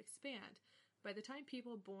continue to expand. By the time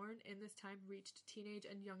people born in this time reached teenage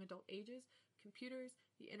and young adult ages, computers,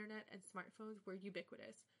 the internet, and smartphones were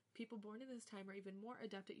ubiquitous. People born in this time are even more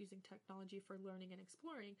adept at using technology for learning and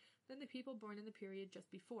exploring than the people born in the period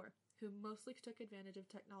just before, who mostly took advantage of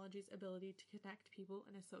technology's ability to connect people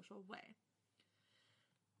in a social way.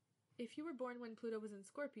 If you were born when Pluto was in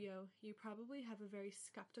Scorpio, you probably have a very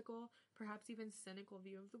skeptical, perhaps even cynical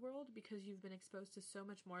view of the world because you've been exposed to so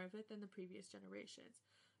much more of it than the previous generations.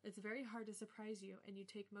 It's very hard to surprise you, and you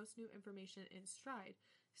take most new information in stride,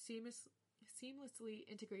 seamlessly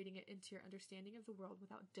integrating it into your understanding of the world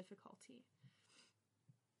without difficulty.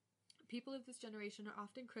 People of this generation are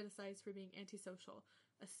often criticized for being antisocial,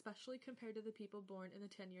 especially compared to the people born in the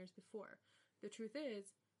 10 years before. The truth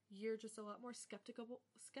is, you're just a lot more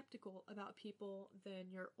skeptical about people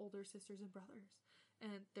than your older sisters and brothers.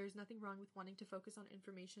 And there's nothing wrong with wanting to focus on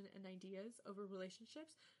information and ideas over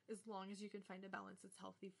relationships as long as you can find a balance that's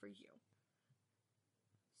healthy for you.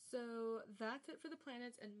 So that's it for the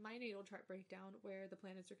planets and my natal chart breakdown where the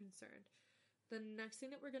planets are concerned. The next thing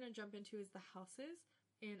that we're going to jump into is the houses,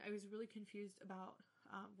 and I was really confused about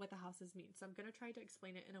what the houses mean. So I'm going to try to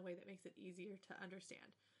explain it in a way that makes it easier to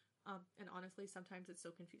understand. And honestly, sometimes it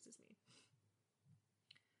still confuses me.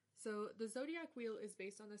 So the zodiac wheel is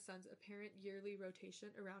based on the sun's apparent yearly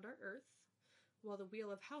rotation around our Earth, while the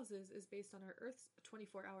wheel of houses is based on our Earth's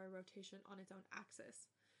 24-hour rotation on its own axis.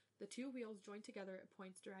 The two wheels join together at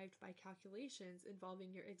points derived by calculations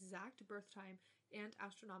involving your exact birth time and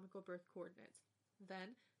astronomical birth coordinates.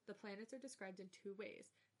 Then, the planets are described in two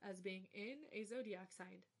ways, as being in a zodiac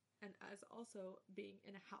sign and as also being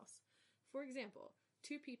in a house. For example,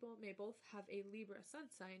 two people may both have a Libra sun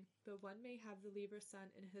sign, but one may have the Libra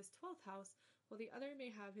sun in his 12th house, while the other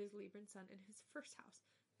may have his Libran sun in his first house.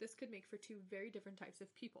 This could make for two very different types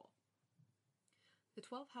of people. The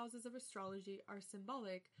 12 houses of astrology are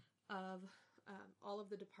symbolic of all of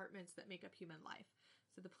the departments that make up human life.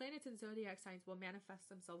 So the planets and zodiac signs will manifest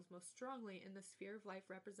themselves most strongly in the sphere of life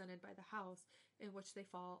represented by the house in which they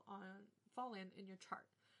fall in your chart.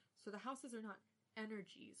 So the houses are not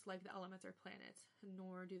energies like the elements or planets,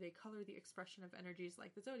 nor do they color the expression of energies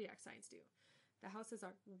like the zodiac signs do. The houses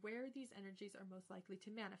are where these energies are most likely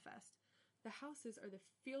to manifest. The houses are the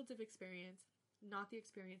fields of experience, not the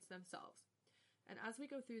experience themselves. And as we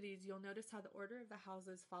go through these, you'll notice how the order of the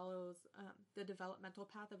houses follows the developmental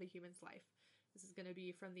path of a human's life. This is going to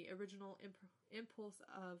be from the original impulse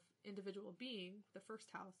of individual being, the first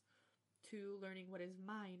house, to learning what is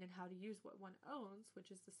mine and how to use what one owns,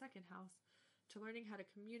 which is the second house, to learning how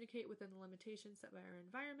to communicate within the limitations set by our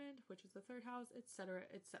environment, which is the third house, etc.,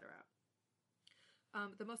 etc.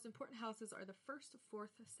 The most important houses are the 1st,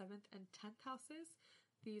 4th, 7th, and 10th houses.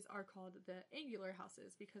 These are called the angular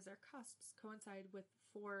houses because their cusps coincide with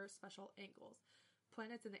 4 special angles.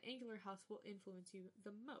 Planets in the angular house will influence you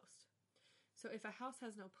the most. So if a house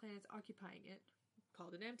has no planets occupying it,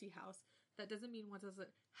 called an empty house, that doesn't mean one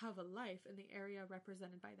doesn't have a life in the area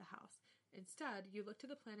represented by the house. Instead, you look to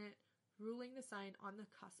the planet ruling the sign on the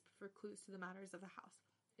cusp for clues to the matters of the house.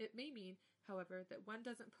 It may mean, however, that one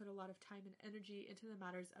doesn't put a lot of time and energy into the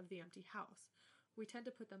matters of the empty house. We tend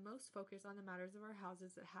to put the most focus on the matters of our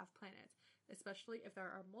houses that have planets, especially if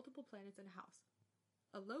there are multiple planets in a house.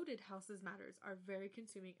 A loaded house's matters are very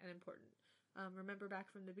consuming and important. Remember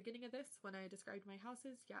back from the beginning of this when I described my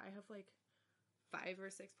houses? Yeah, I have like 5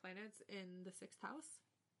 or 6 planets in the 6th house.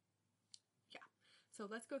 Yeah,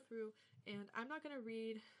 so let's go through, and I'm not going to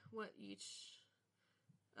read what each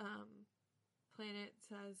planet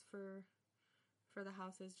says for the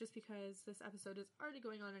houses, just because this episode is already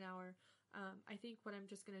going on an hour. I think what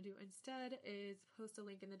I'm just going to do instead is post a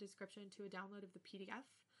link in the description to a download of the PDF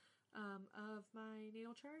of my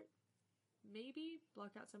natal chart. Maybe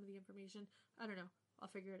block out some of the information. I don't know. I'll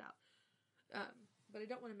figure it out. But I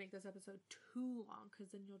don't want to make this episode too long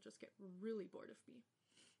because then you'll just get really bored of me.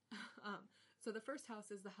 So the first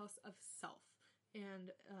house is the house of self, and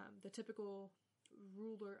the typical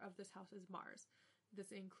ruler of this house is Mars.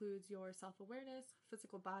 This includes your self-awareness,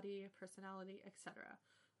 physical body, personality, etc.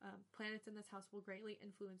 Planets in this house will greatly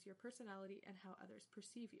influence your personality and how others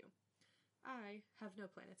perceive you. I have no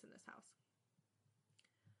planets in this house.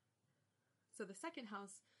 So the second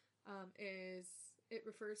house it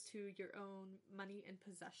refers to your own money and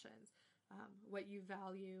possessions, what you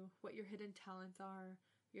value, what your hidden talents are,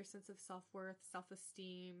 your sense of self-worth,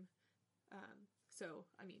 self-esteem, So,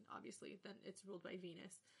 I mean, obviously, then it's ruled by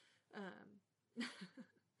Venus.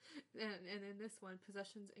 And in this one,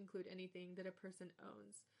 possessions include anything that a person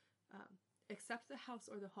owns, except the house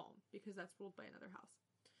or the home, because that's ruled by another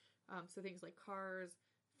house. So things like cars,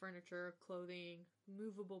 furniture, clothing,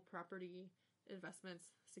 movable property, investments,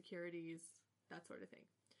 securities, that sort of thing.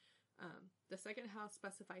 The second house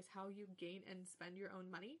specifies how you gain and spend your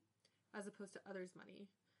own money, as opposed to others' money,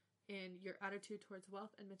 and your attitude towards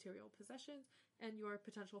wealth and material possessions, and your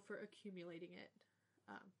potential for accumulating it,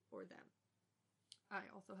 or them. I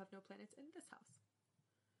also have no planets in this house.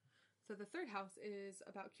 So the third house is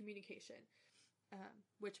about communication,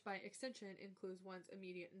 which by extension includes one's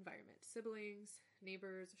immediate environment, siblings,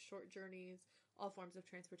 neighbors, short journeys, all forms of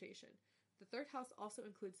transportation. The third house also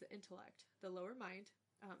includes the intellect, the lower mind,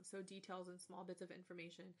 so details and small bits of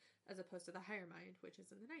information, as opposed to the higher mind, which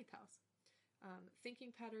is in the ninth house.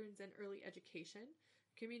 Thinking patterns and early education.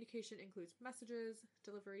 Communication includes messages,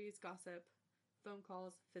 deliveries, gossip, phone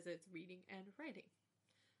calls, visits, reading, and writing.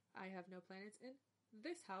 I have no planets in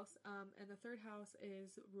this house, and the third house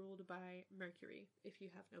is ruled by Mercury, if you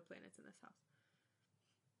have no planets in this house.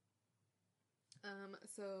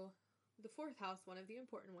 So the fourth house, one of the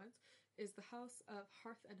important ones, is the house of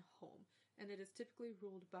hearth and home, and it is typically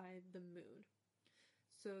ruled by the moon.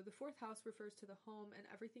 So the fourth house refers to the home and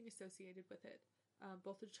everything associated with it,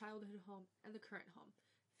 both the childhood home and the current home,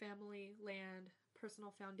 family, land,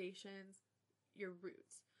 personal foundations, your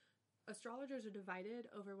roots. Astrologers are divided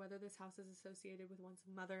over whether this house is associated with one's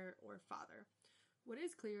mother or father. What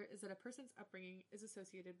is clear is that a person's upbringing is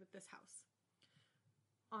associated with this house.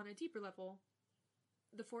 On a deeper level,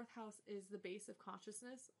 the fourth house is the base of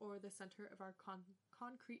consciousness, or the center of our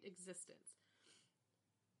concrete existence.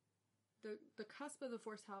 The cusp of the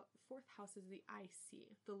fourth house is the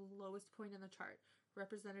IC, the lowest point in the chart,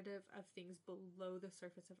 representative of things below the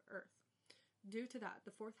surface of Earth. Due to that,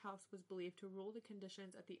 the fourth house was believed to rule the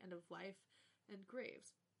conditions at the end of life and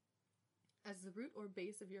graves. As the root or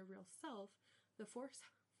base of your real self, the fourth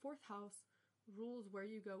house rules where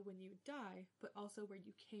you go when you die, but also where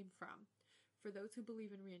you came from. For those who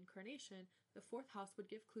believe in reincarnation, the fourth house would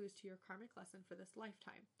give clues to your karmic lesson for this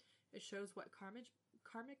lifetime. It shows what karmic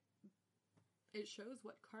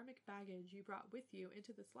baggage you brought with you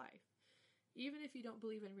into this life. Even if you don't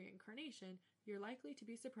believe in reincarnation, you're likely to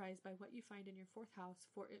be surprised by what you find in your fourth house,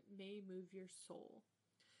 for it may move your soul.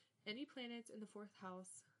 Any planets in the fourth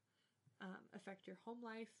house affect your home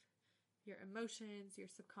life, your emotions,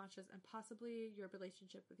 your subconscious, and possibly your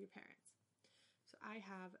relationship with your parents. So I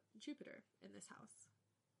have Jupiter in this house.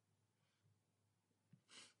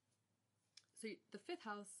 So the fifth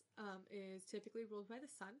house is typically ruled by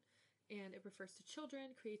the sun, and it refers to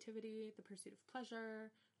children, creativity, the pursuit of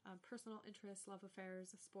pleasure, personal interests, love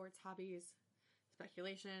affairs, sports, hobbies,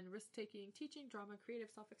 speculation, risk-taking, teaching, drama,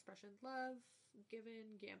 creative self-expression, love,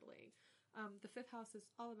 giving, gambling. The fifth house is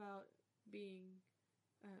all about being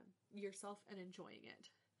yourself and enjoying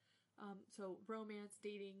it. So romance,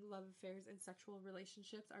 dating, love affairs, and sexual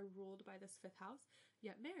relationships are ruled by this fifth house,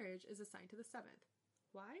 yet marriage is assigned to the seventh.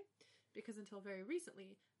 Why? Because until very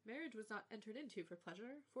recently, marriage was not entered into for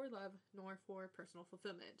pleasure, for love, nor for personal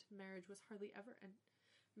fulfillment. Marriage was hardly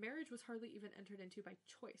even entered into by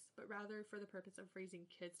choice, but rather for the purpose of raising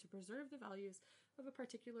kids to preserve the values of a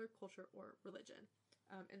particular culture or religion.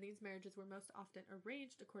 And these marriages were most often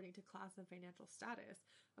arranged according to class and financial status,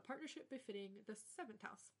 a partnership befitting the seventh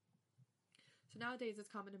house. So nowadays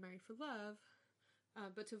it's common to marry for love,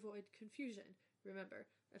 but to avoid confusion.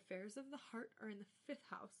 Remember, affairs of the heart are in the fifth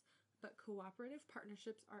house, but cooperative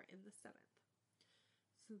partnerships are in the seventh.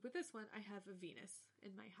 So with this one, I have Venus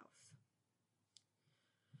in my house.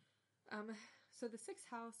 So the sixth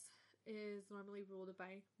house is normally ruled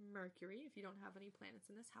by Mercury, if you don't have any planets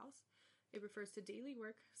in this house. It refers to daily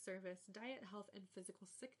work, service, diet, health, and physical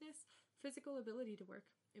sickness, physical ability to work,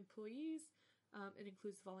 employees. It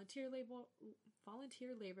includes volunteer labor,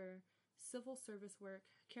 civil service work,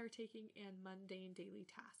 caretaking, and mundane daily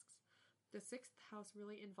tasks. The sixth house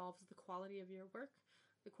really involves the quality of your work,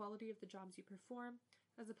 the quality of the jobs you perform,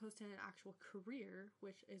 as opposed to an actual career,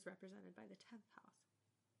 which is represented by the 10th house.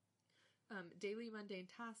 Daily mundane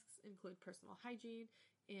tasks include personal hygiene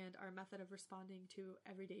and our method of responding to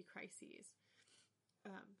everyday crises.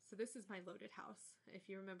 So this is my loaded house. If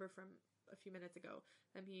you remember from a few minutes ago,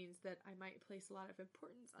 that means that I might place a lot of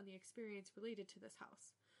importance on the experience related to this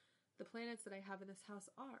house. The planets that I have in this house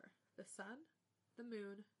are the Sun, the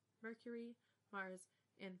Moon, Mercury, Mars,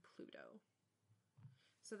 and Pluto.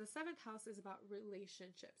 So the seventh house is about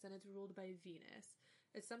relationships, and it's ruled by Venus.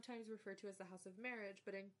 It's sometimes referred to as the house of marriage,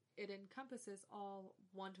 but it encompasses all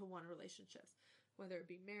one-to-one relationships, whether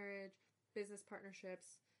it be marriage, business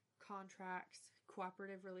partnerships, contracts,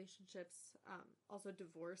 cooperative relationships, also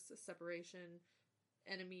divorce, separation,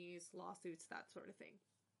 enemies, lawsuits, that sort of thing.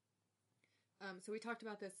 So we talked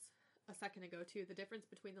about this a second ago too. The difference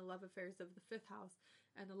between the love affairs of the 5th house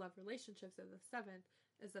and the love relationships of the 7th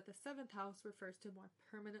is that the 7th house refers to more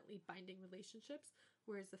permanently binding relationships,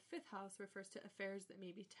 whereas the 5th house refers to affairs that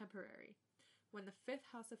may be temporary. When the 5th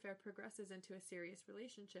house affair progresses into a serious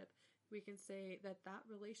relationship, we can say that that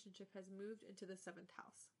relationship has moved into the 7th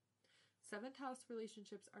house. 7th house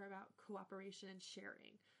relationships are about cooperation and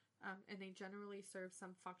sharing, and they generally serve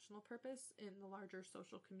some functional purpose in the larger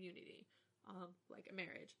social community, like a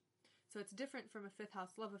marriage. So it's different from a 5th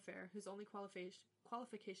house love affair, whose only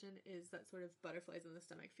qualification is that sort of butterflies in the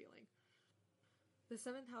stomach feeling. The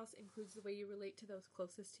 7th house includes the way you relate to those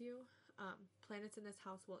closest to you. Planets in this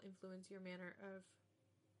house will influence your manner of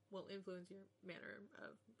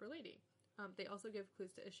relating. They also give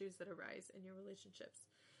clues to issues that arise in your relationships.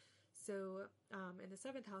 So in the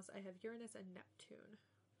 7th house, I have Uranus and Neptune.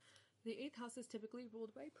 The 8th house is typically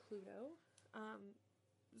ruled by Pluto.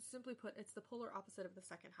 Simply put, it's the polar opposite of the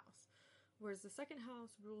 2nd house. Whereas the 2nd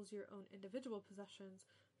house rules your own individual possessions,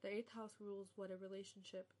 the 8th house rules what a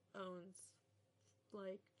relationship owns,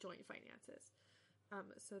 like joint finances.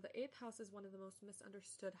 So the 8th house is one of the most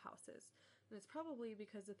misunderstood houses. And it's probably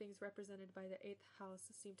because the things represented by the 8th house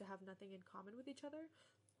seem to have nothing in common with each other,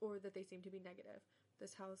 or that they seem to be negative.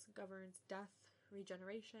 This house governs death,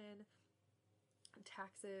 regeneration,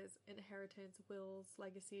 taxes, inheritance, wills,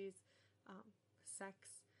 legacies,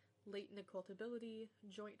 sex, latent occult ability,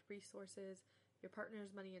 joint resources, your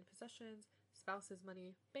partner's money and possessions, spouse's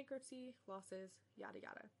money, bankruptcy, losses, yada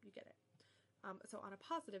yada. You get it. So on a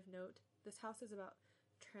positive note, this house is about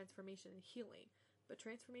transformation and healing, but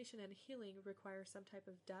transformation and healing require some type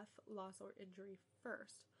of death, loss, or injury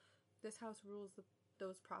first. This house rules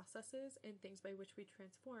those processes and things by which we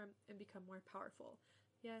transform and become more powerful.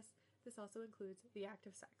 Yes, this also includes the act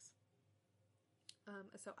of sex.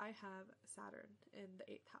 So I have Saturn in the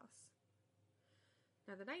 8th house.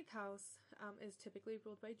 Now the 9th house is typically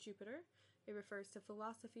ruled by Jupiter. It refers to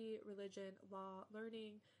philosophy, religion, law,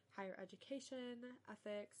 learning, higher education,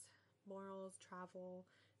 ethics, morals, travel,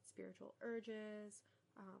 spiritual urges,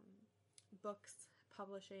 books,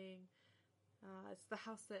 publishing. It's the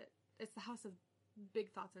house of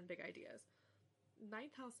big thoughts and big ideas.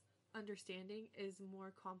 9th house understanding is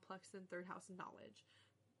more complex than 3rd house knowledge.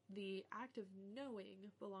 The act of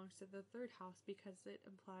knowing belongs to the 3rd house because it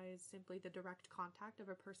implies simply the direct contact of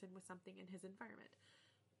a person with something in his environment.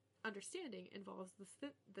 Understanding involves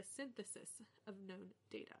the synthesis of known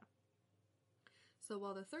data. So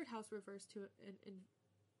while the 3rd house refers to an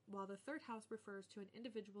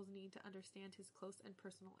individual's need to understand his close and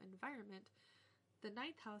personal environment, the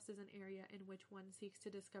 9th house is an area in which one seeks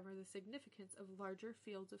to discover the significance of larger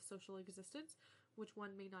fields of social existence, which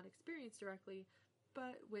one may not experience directly,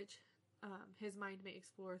 but which his mind may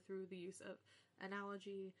explore through the use of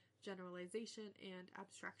analogy, generalization, and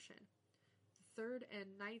abstraction. The 3rd and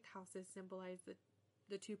 9th houses symbolize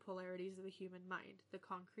the two polarities of the human mind, the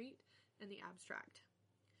concrete and the abstract.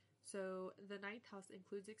 So the 9th house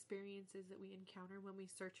includes experiences that we encounter when we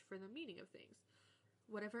search for the meaning of things.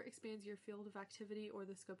 Whatever expands your field of activity or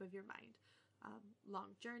the scope of your mind.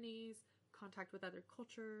 Long journeys, contact with other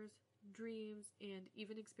cultures, dreams, and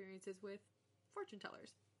even experiences with fortune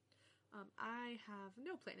tellers. I have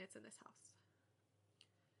no planets in this house.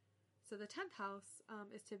 So the 10th house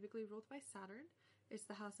is typically ruled by Saturn. It's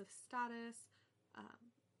the house of status,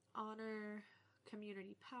 honor,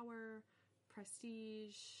 community power,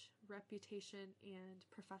 prestige, reputation, and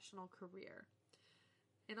professional career.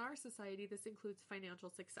 In our society, this includes financial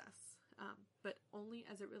success, but only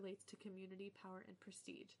as it relates to community power and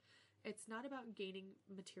prestige. It's not about gaining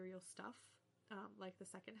material stuff, like the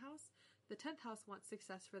 2nd house. The 10th house wants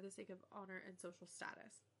success for the sake of honor and social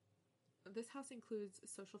status. This house includes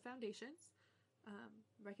social foundations,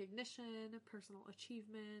 recognition, personal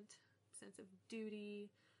achievement, sense of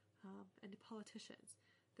duty, and politicians.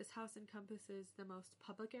 This house encompasses the most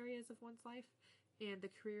public areas of one's life and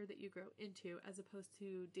the career that you grow into, as opposed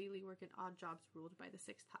to daily work and odd jobs ruled by the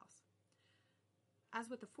 6th house. As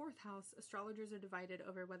with the 4th house, astrologers are divided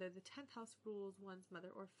over whether the 10th house rules one's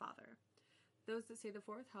mother or father. Those that say the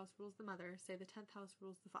 4th house rules the mother say the 10th house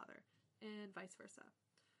rules the father, and vice versa.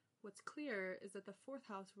 What's clear is that the 4th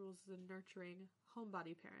house rules the nurturing,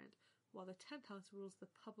 homebody parent, while the 10th house rules the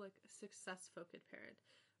public, success-focused parent.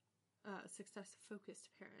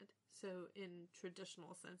 So in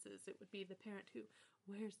traditional senses, it would be the parent who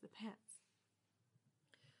wears the pants.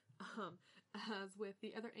 As with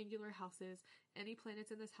the other angular houses, any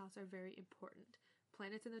planets in this house are very important.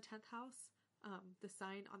 planets in the 10th house, the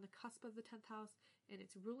sign on the cusp of the 10th house, and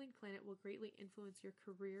its ruling planet will greatly influence your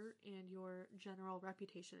career and your general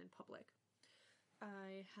reputation in public.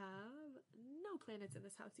 I have no planets in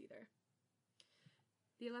this house either.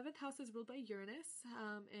 The 11th house is ruled by Uranus,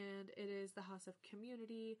 and it is the house of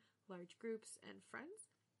community, large groups, and friends.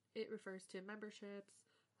 It refers to memberships,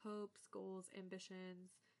 hopes, goals,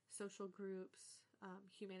 ambitions, social groups,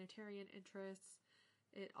 humanitarian interests.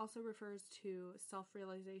 It also refers to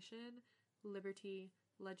self-realization, liberty,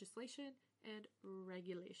 legislation, and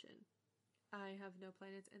regulation. I have no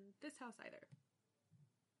planets in this house either.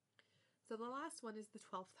 So the last one is the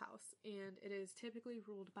 12th house, and it is typically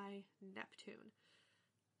ruled by Neptune.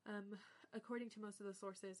 According to most of the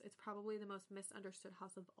sources, it's probably the most misunderstood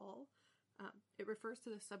house of all. It refers to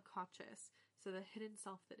the subconscious, so the hidden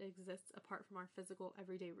self that exists apart from our physical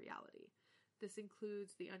everyday reality. This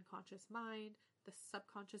includes the unconscious mind, the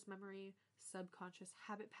subconscious memory, subconscious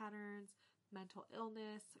habit patterns, mental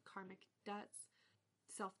illness, karmic debts,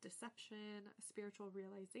 self-deception, spiritual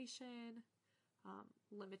realization,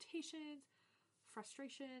 limitations,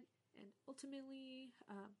 frustration, and ultimately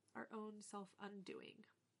our own self-undoing.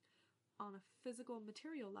 On a physical,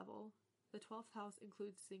 material level, the 12th house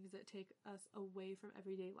includes things that take us away from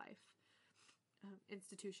everyday life.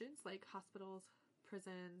 Institutions like hospitals,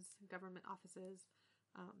 prisons, government offices,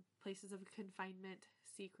 places of confinement,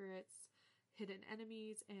 secrets, hidden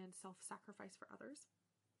enemies, and self-sacrifice for others.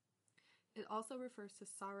 It also refers to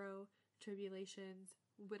sorrow, tribulations,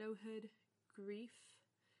 widowhood, grief,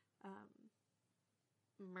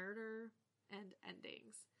 murder, and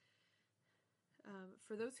endings.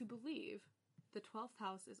 For those who believe, the 12th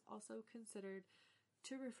house is also considered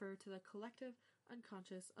to refer to the collective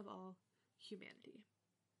unconscious of all humanity.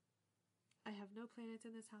 I have no planets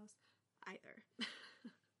in this house either.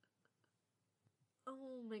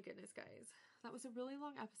 Oh my goodness, guys. That was a really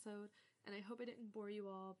long episode, and I hope I didn't bore you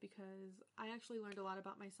all because I actually learned a lot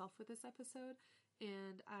about myself with this episode,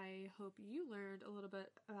 and I hope you learned a little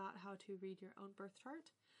bit about how to read your own birth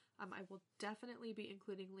chart. I will definitely be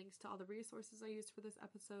including links to all the resources I used for this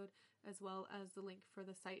episode, as well as the link for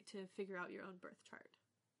the site to figure out your own birth chart.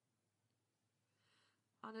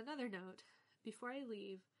 On another note, before I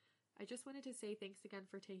leave, I just wanted to say thanks again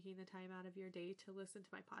for taking the time out of your day to listen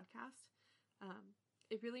to my podcast.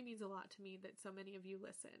 It really means a lot to me that so many of you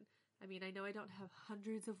listen. I mean, I know I don't have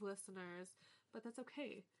hundreds of listeners, but that's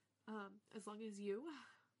okay. As long as you,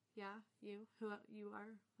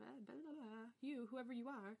 whoever you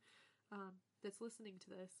are, that's listening to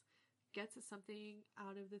this, gets something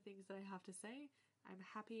out of the things that I have to say, I'm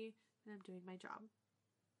happy and I'm doing my job.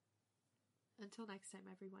 Until next time,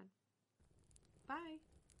 everyone. Bye!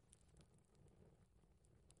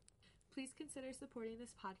 Please consider supporting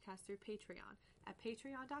this podcast through Patreon at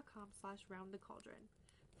patreon.com/roundthecauldron.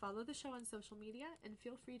 Follow the show on social media and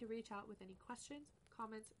feel free to reach out with any questions,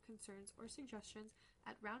 comments, concerns, or suggestions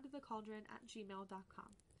at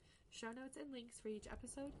roundthecauldron@gmail.com. Show notes and links for each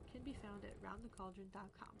episode can be found at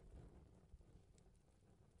roundthecauldron.com.